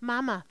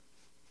 Mama.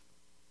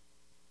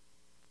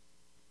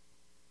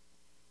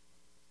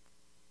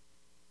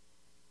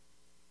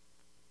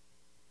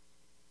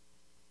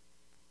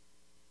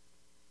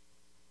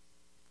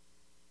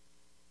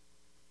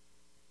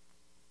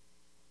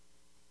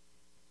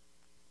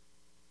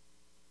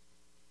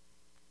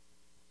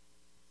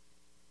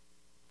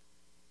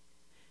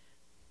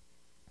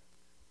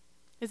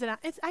 Is it?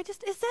 It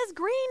says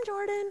green,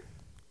 Jordan.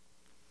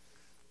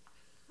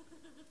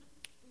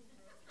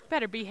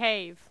 Better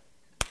behave.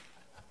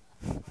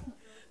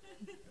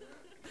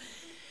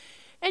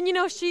 And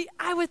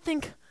I would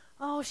think,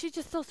 oh, she's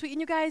just so sweet. And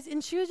you guys,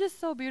 and she was just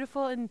so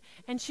beautiful, and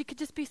she could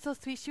just be so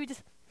sweet. She would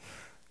just,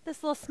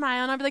 this little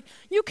smile, and I'd be like,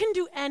 you can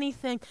do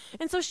anything.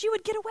 And so she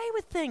would get away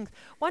with things.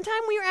 One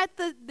time we were at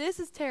this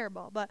is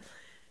terrible, but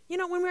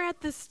when we were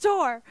at the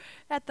store,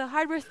 at the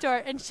hardware store,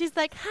 and she's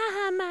like, ha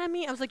ha,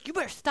 Mommy. I was like, you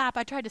better stop.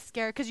 I tried to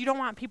scare her because you don't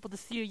want people to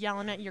see you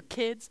yelling at your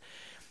kids,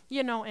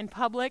 in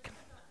public.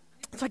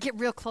 So I get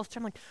real close to her.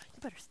 I'm like,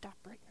 you better stop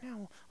right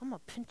now. I'm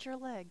going to pinch your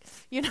leg.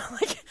 You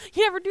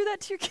ever do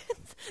that to your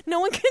kids? No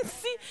one can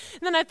see.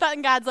 And then I thought,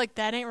 and God's like,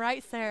 that ain't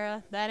right,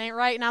 Sarah. That ain't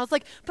right. And I was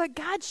like, but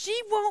God, she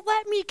won't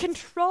let me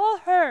control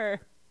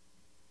her.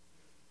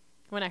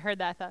 When I heard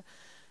that, I thought,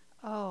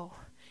 oh.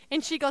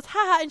 And she goes, ha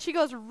ha, and she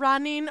goes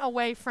running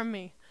away from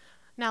me.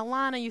 Now,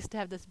 Lana used to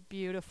have this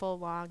beautiful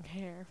long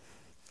hair.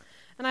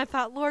 And I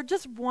thought, Lord,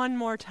 just one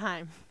more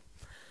time.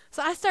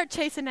 So I start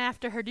chasing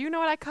after her. Do you know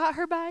what I caught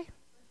her by?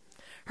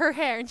 Her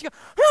hair. And she goes,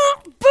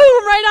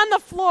 boom, right on the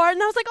floor.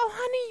 And I was like, oh,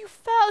 honey, you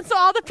fell. And so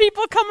all the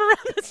people come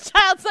around, this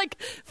child's like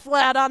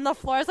flat on the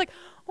floor. I was like,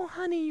 oh,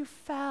 honey, you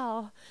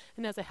fell.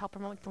 And as I help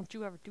her, I'm like, don't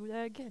you ever do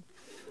that again.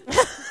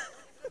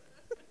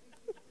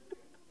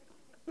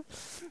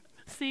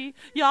 See,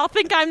 y'all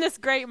think I'm this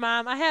great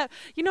mom. I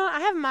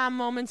have mom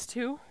moments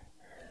too.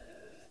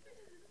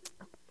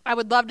 I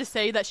would love to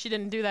say that she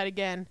didn't do that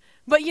again.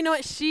 But you know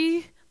what?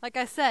 Like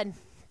I said,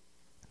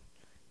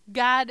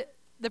 God,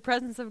 the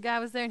presence of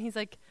God was there, and he's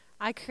like,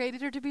 I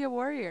created her to be a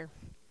warrior.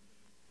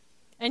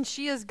 And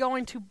she is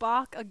going to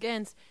balk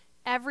against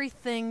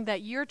everything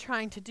that you're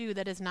trying to do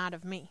that is not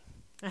of me.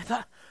 And I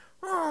thought,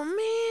 oh,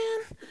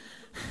 man.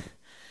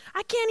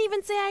 I can't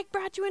even say I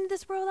brought you into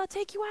this world. I'll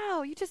take you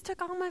out. You just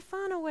took all my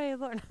fun away,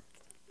 Lord.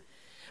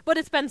 But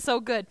it's been so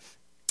good.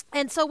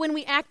 And so when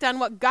we act on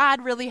what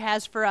God really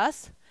has for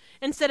us,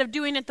 instead of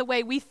doing it the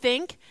way we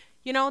think,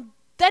 that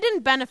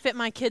didn't benefit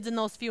my kids in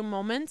those few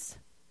moments,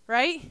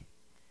 right?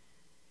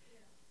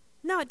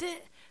 No, it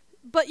didn't.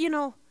 But,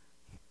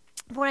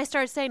 when I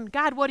started saying,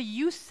 God, what do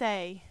you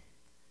say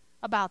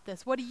about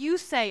this? What do you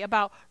say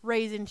about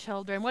raising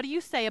children? What do you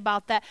say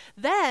about that?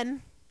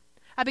 Then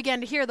I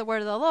began to hear the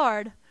word of the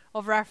Lord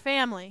over our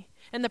family,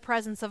 and the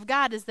presence of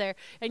God is there.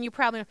 And you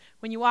probably,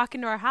 when you walk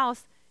into our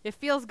house, it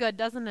feels good,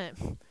 doesn't it?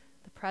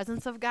 The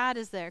presence of God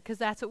is there, because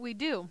that's what we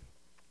do.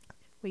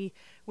 We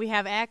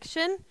have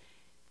action.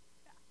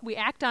 We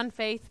act on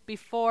faith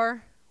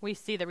before we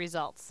see the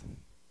results.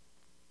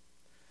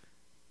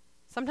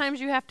 Sometimes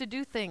you have to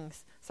do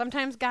things.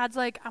 Sometimes God's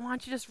like, I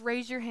want you to just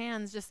raise your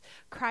hands, just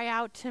cry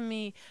out to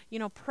me,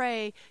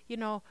 pray,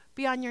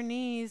 be on your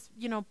knees,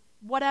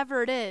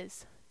 whatever it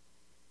is.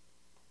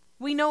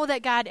 We know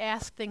that God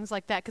asks things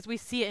like that because we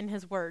see it in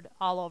his word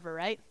all over,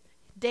 right?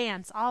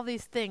 Dance, all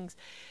these things.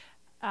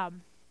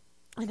 And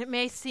it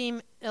may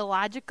seem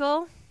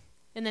illogical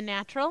in the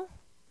natural.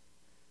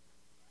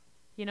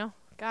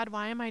 God,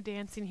 why am I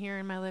dancing here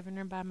in my living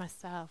room by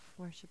myself,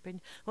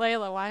 worshiping?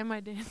 Layla, why am I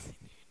dancing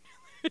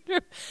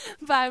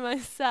by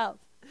myself?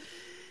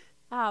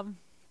 I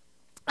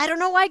don't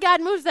know why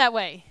God moves that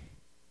way.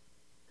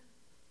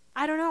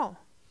 I don't know.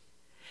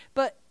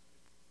 But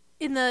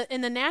in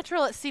the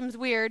natural, it seems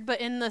weird, but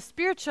in the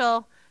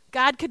spiritual,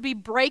 God could be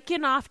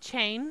breaking off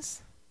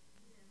chains.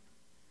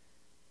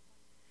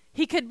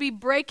 He could be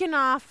breaking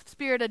off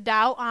spirit of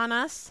doubt on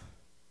us.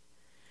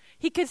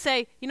 He could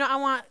say, I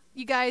want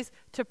you guys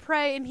to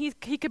pray, and he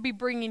could be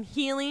bringing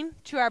healing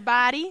to our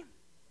body,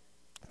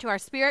 to our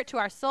spirit, to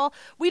our soul.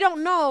 We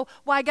don't know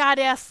why God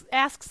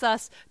asks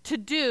us to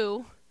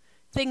do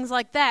things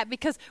like that,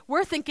 because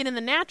we're thinking in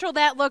the natural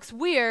that looks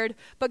weird,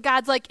 but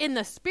God's like, in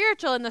the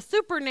spiritual, in the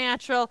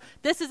supernatural,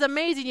 this is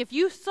amazing. If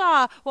you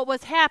saw what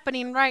was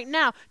happening right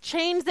now,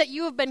 chains that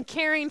you have been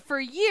carrying for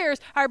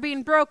years are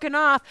being broken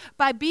off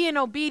by being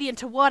obedient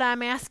to what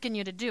I'm asking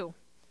you to do.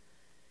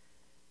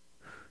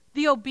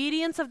 The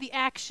obedience of the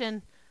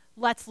action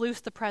lets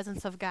loose the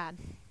presence of God.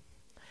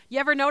 You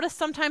ever notice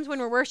sometimes when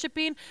we're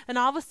worshiping and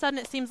all of a sudden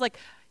it seems like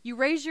you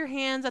raise your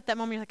hands at that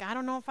moment, you're like, I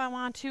don't know if I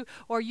want to,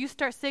 or you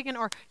start singing,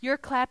 or you're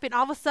clapping.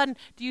 All of a sudden,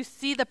 do you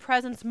see the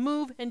presence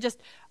move, and just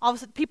all of a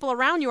sudden people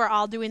around you are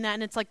all doing that,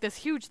 and it's like this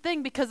huge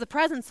thing because the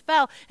presence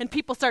fell, and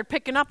people start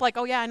picking up like,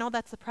 oh yeah, I know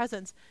that's the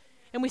presence.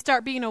 And we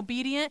start being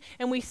obedient,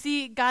 and we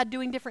see God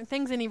doing different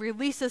things, and he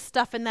releases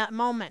stuff in that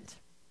moment.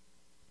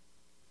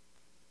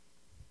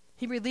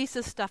 He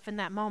releases stuff in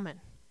that moment.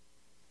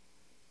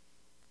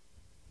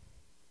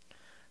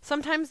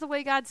 Sometimes the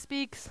way God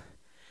speaks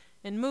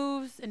and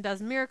moves and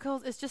does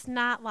miracles is just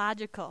not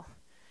logical.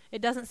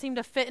 It doesn't seem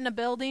to fit in a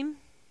building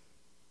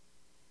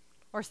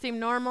or seem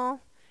normal.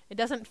 It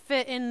doesn't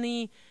fit in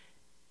the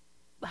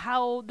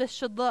how this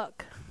should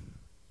look.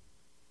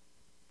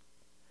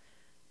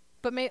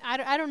 But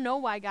I don't know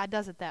why God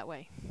does it that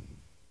way.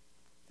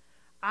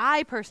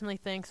 I personally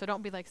think, so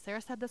don't be like,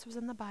 Sarah said this was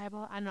in the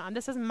Bible. I don't know. And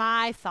this is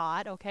my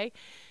thought, okay?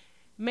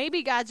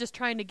 Maybe God's just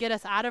trying to get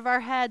us out of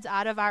our heads,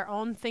 out of our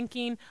own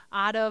thinking,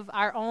 out of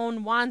our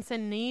own wants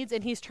and needs,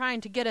 and he's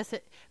trying to get us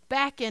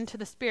back into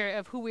the spirit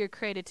of who we were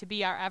created to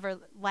be, our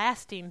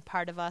everlasting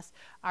part of us,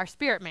 our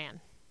spirit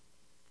man.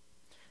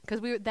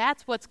 Because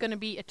that's what's going to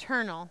be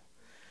eternal.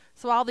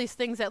 So all these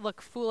things that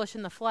look foolish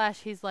in the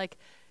flesh, he's like,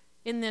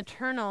 in the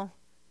eternal,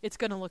 it's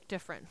going to look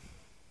different.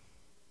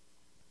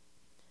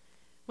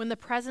 When the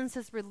presence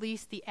is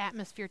released, the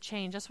atmosphere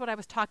changes. That's what I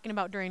was talking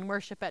about during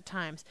worship at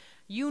times.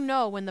 You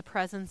know when the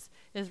presence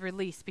is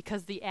released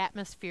because the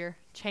atmosphere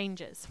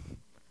changes.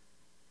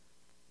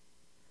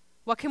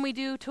 What can we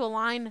do to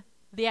align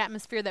the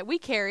atmosphere that we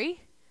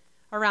carry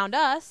around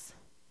us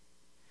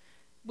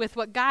with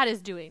what God is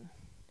doing?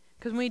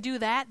 Because when we do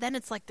that, then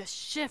it's like this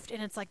shift,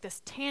 and it's like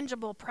this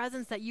tangible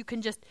presence that you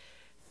can just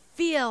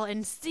feel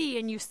and see,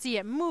 and you see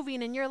it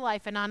moving in your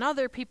life and on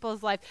other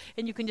people's life,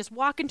 and you can just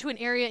walk into an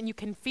area and you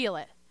can feel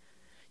it.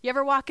 You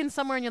ever walk in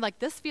somewhere and you're like,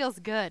 this feels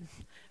good,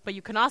 but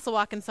you can also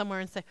walk in somewhere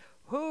and say,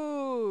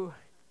 whoo,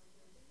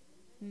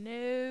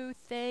 no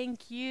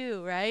thank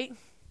you, right?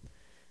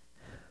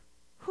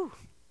 Whew.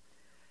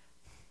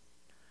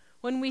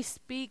 When we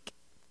speak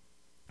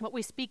what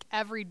we speak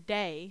every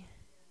day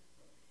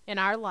in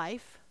our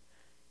life,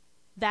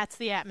 that's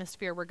the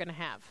atmosphere we're going to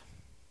have.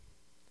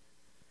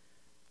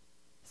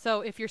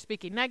 So if you're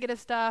speaking negative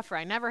stuff, or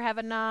I never have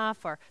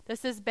enough, or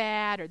this is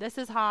bad, or this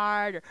is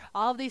hard, or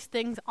all these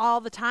things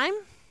all the time,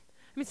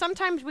 I mean,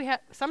 sometimes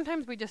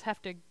we just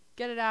have to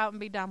get it out and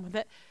be done with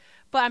it.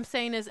 But I'm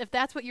saying is, if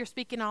that's what you're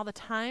speaking all the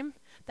time,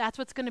 that's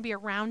what's going to be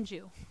around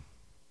you.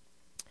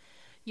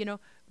 You know,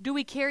 do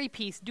we carry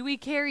peace? Do we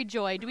carry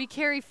joy? Do we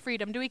carry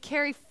freedom? Do we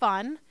carry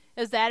fun?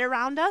 Is that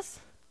around us?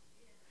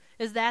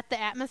 Is that the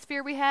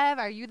atmosphere we have?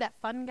 Are you that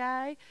fun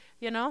guy,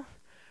 you know?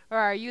 Or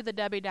are you the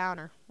Debbie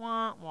Downer?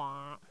 Wah,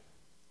 wah.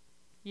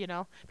 You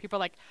know, people are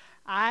like,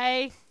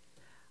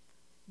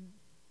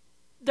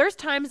 there's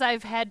times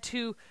I've had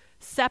to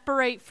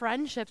separate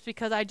friendships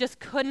because I just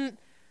couldn't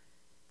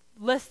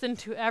listen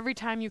to every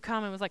time you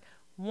come. It was like,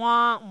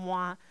 wah,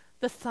 wah,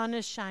 the sun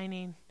is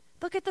shining.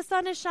 Look at the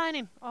sun is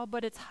shining. Oh,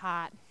 but it's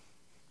hot.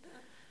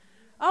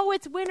 Oh,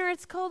 it's winter,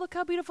 it's cold. Look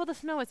how beautiful the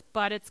snow is.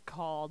 But it's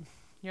cold.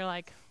 You're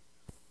like,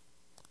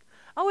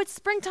 oh, it's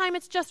springtime,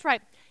 it's just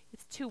right.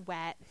 It's too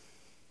wet.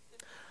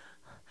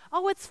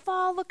 Oh, it's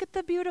fall. Look at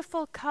the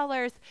beautiful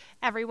colors.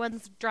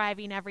 Everyone's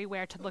driving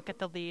everywhere to look at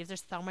the leaves.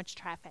 There's so much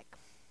traffic.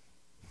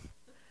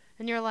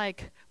 And you're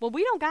like, well,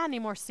 we don't got any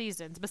more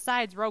seasons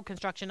besides road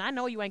construction. I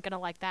know you ain't going to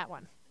like that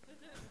one.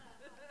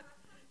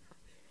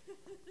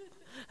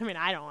 I mean,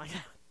 I don't like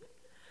that.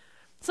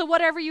 So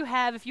whatever you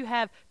have, if you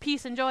have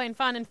peace and joy and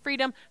fun and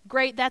freedom,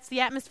 great. That's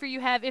the atmosphere you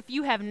have. If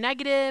you have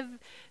negative,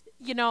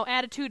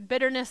 attitude,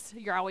 bitterness,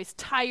 you're always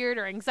tired,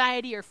 or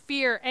anxiety or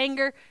fear, or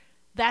anger,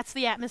 that's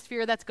the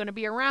atmosphere that's going to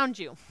be around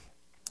you.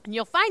 And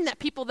you'll find that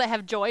people that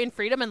have joy and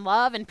freedom and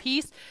love and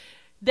peace,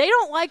 they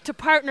don't like to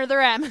partner their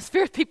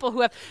atmosphere with people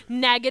who have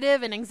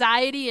negative and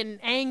anxiety and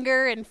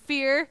anger and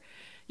fear.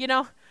 They're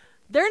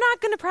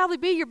not going to probably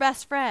be your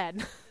best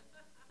friend.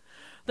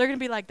 They're going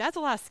to be like, that's a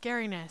lot of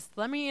scariness.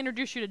 Let me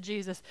introduce you to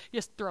Jesus.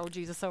 Just throw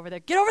Jesus over there.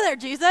 Get over there,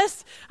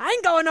 Jesus. I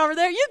ain't going over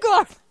there. You go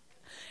over.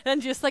 And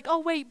just like, oh,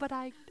 wait, but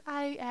I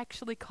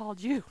actually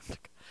called you.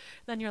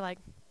 Then you're like,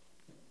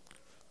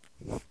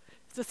 is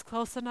this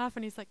close enough?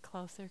 And he's like,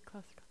 closer.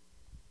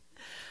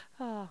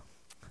 Oh,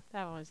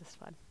 that one was just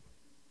fun.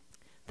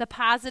 The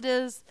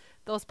positives,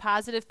 those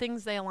positive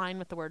things, they align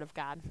with the word of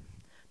God,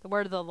 the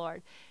word of the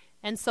Lord.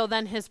 And so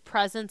then his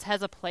presence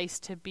has a place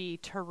to be,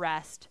 to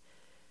rest,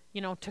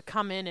 to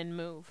come in and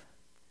move.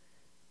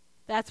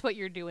 That's what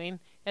you're doing.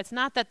 It's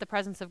not that the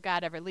presence of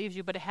God ever leaves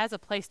you, but it has a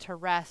place to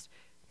rest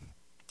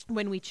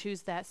when we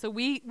choose that. So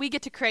we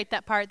get to create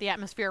that part, the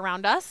atmosphere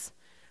around us,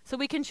 so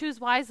we can choose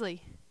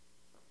wisely.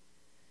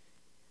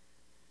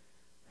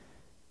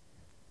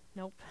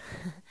 Nope.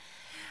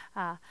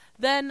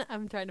 Then,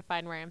 I'm trying to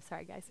find where I am.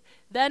 Sorry, guys.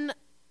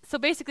 So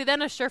basically,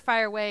 then a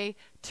surefire way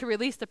to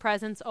release the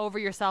presence over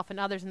yourself and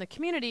others in the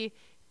community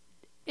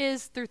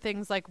is through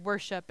things like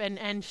worship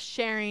and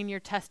sharing your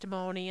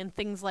testimony and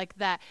things like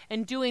that,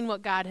 and doing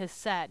what God has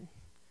said.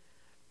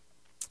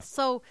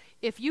 So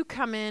if you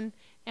come in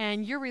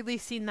and you're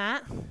releasing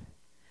that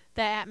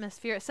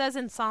atmosphere, it says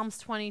in Psalms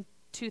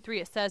 22:3,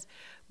 it says,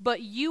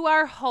 "But you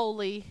are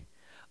holy,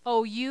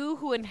 O you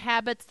who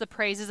inhabits the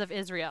praises of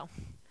Israel."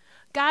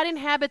 God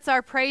inhabits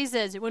our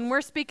praises. When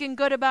we're speaking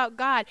good about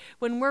God,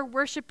 when we're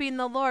worshiping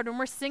the Lord, when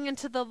we're singing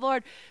to the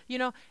Lord,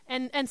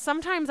 and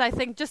sometimes I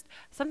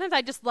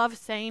just love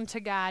saying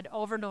to God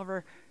over and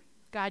over,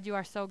 God, you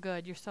are so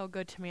good. You're so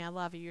good to me. I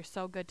love you. You're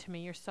so good to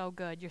me. You're so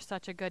good. You're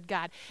such a good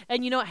God.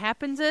 And you know what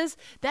happens is,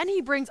 then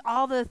he brings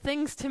all the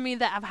things to me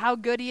that of how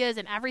good he is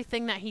and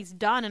everything that he's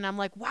done. And I'm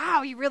like,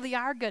 wow, you really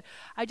are good.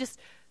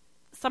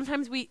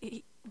 Sometimes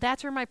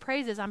that's where my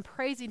praise is. I'm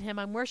praising him.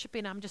 I'm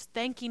worshiping. I'm just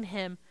thanking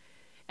him.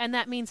 And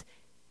that means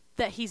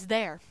that he's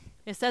there.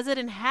 It says it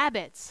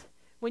inhabits.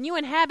 When you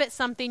inhabit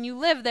something, you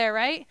live there,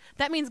 right?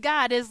 That means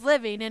God is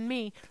living in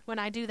me when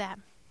I do that.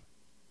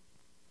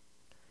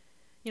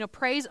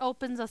 Praise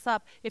opens us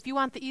up. If you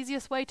want the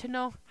easiest way to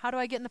know, how do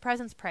I get in the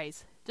presence?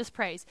 Praise. Just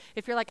praise.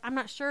 If you're like, I'm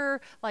not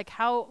sure,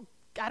 how,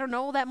 I don't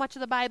know that much of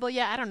the Bible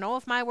yet. I don't know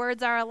if my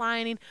words are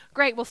aligning.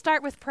 Great, we'll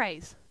start with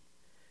praise.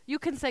 You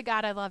can say,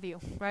 God, I love you,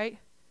 right?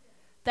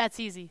 That's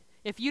easy.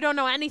 If you don't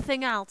know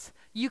anything else,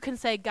 you can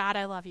say, God,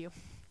 I love you.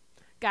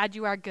 God,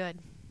 you are good.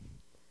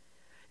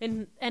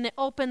 And it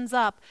opens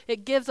up.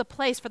 It gives a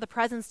place for the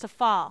presence to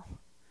fall.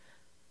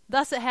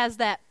 Thus, it has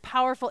that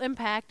powerful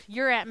impact.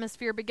 Your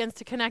atmosphere begins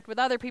to connect with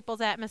other people's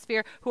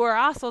atmosphere who are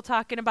also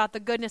talking about the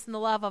goodness and the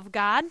love of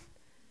God.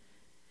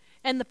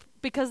 And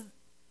because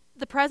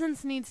the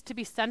presence needs to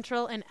be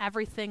central in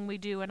everything we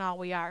do and all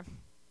we are.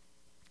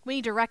 We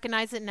need to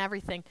recognize it in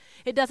everything.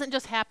 It doesn't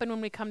just happen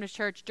when we come to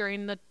church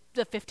during the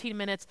 15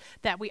 minutes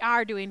that we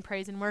are doing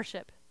praise and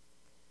worship.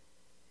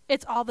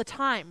 It's all the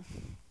time.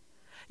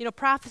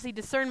 Prophecy,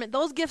 discernment,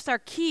 those gifts are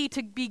key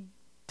to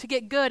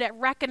get good at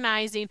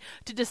recognizing,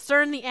 to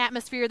discern the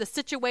atmosphere, the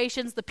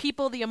situations, the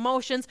people, the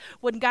emotions.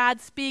 When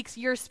God speaks,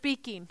 you're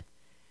speaking.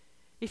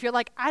 If you're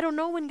like, I don't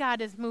know when God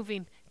is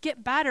moving,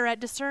 get better at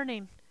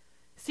discerning.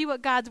 See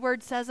what God's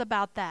word says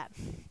about that.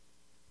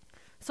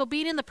 So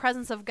being in the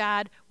presence of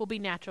God will be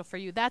natural for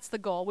you. That's the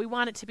goal. We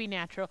want it to be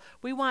natural.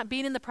 We want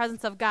being in the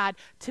presence of God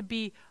to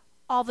be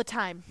all the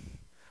time.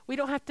 We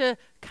don't have to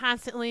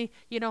constantly,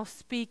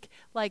 speak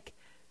like,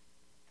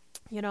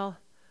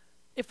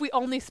 if we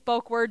only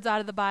spoke words out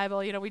of the Bible,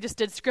 we just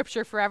did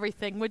scripture for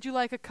everything. Would you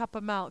like a cup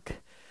of milk?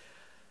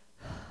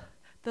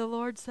 The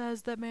Lord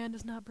says that man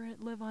does not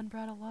live on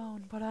bread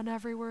alone, but on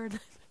every word.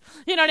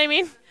 You know what I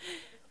mean?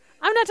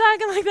 I'm not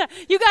talking like that.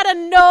 You got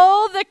to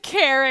know the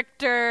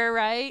character,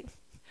 right?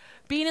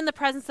 Being in the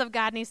presence of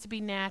God needs to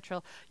be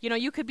natural.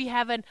 You could be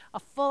having a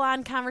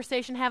full-on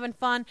conversation, having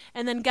fun,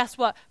 and then guess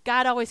what?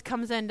 God always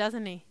comes in,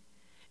 doesn't he?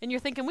 And you're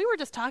thinking, we were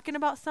just talking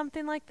about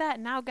something like that.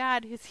 Now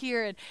God is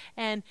here,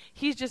 and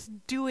he's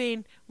just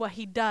doing what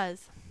he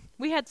does.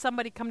 We had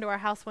somebody come to our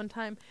house one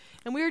time,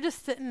 and we were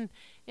just sitting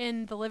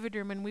in the living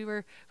room, and we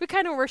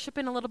kind of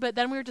worshiping a little bit.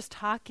 Then we were just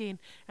talking,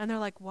 and they're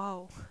like,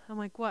 whoa. I'm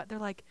like, what? They're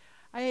like,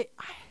 I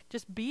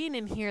just being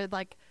in here,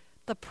 like,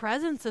 the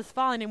presence is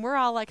falling, and we're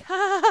all like,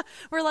 ha.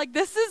 We're like,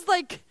 this is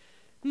like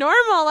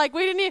normal. Like,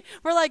 we're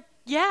like,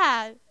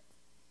 yeah,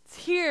 it's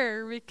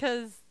here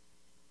because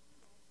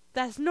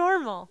that's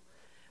normal.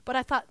 But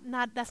I thought,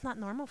 that's not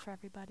normal for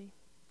everybody.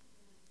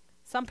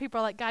 Some people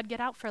are like, God, get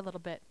out for a little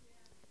bit.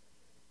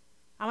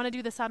 I want to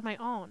do this on my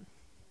own.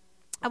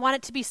 I want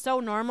it to be so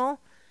normal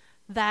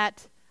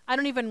that I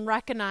don't even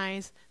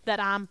recognize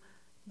that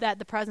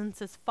the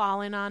presence is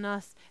falling on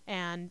us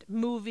and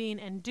moving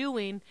and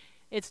doing.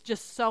 It's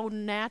just so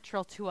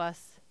natural to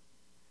us.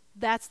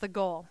 That's the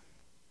goal.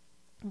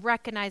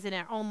 Recognizing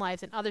our own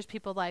lives and others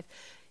people's lives.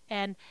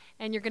 And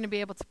you're going to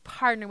be able to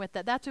partner with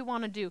that. That's what we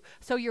want to do.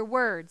 So your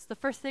words. The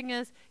first thing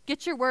is,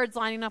 get your words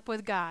lining up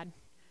with God.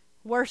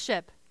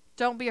 Worship.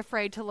 Don't be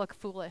afraid to look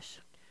foolish.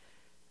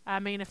 I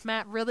mean, if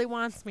Matt really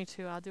wants me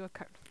to, I'll do a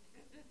card.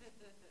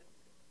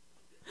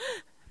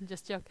 I'm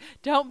just joking.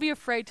 Don't be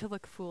afraid to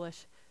look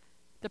foolish.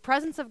 The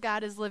presence of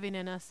God is living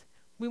in us.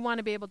 We want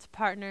to be able to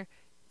partner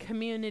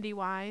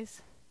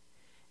community-wise.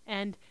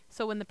 And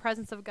so when the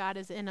presence of God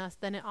is in us,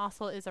 then it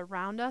also is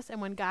around us.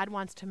 And when God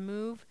wants to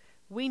move,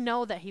 we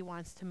know that he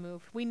wants to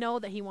move. We know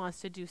that he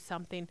wants to do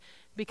something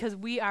because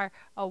we are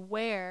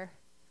aware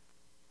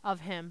of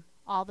him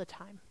all the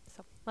time.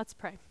 So let's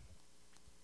pray.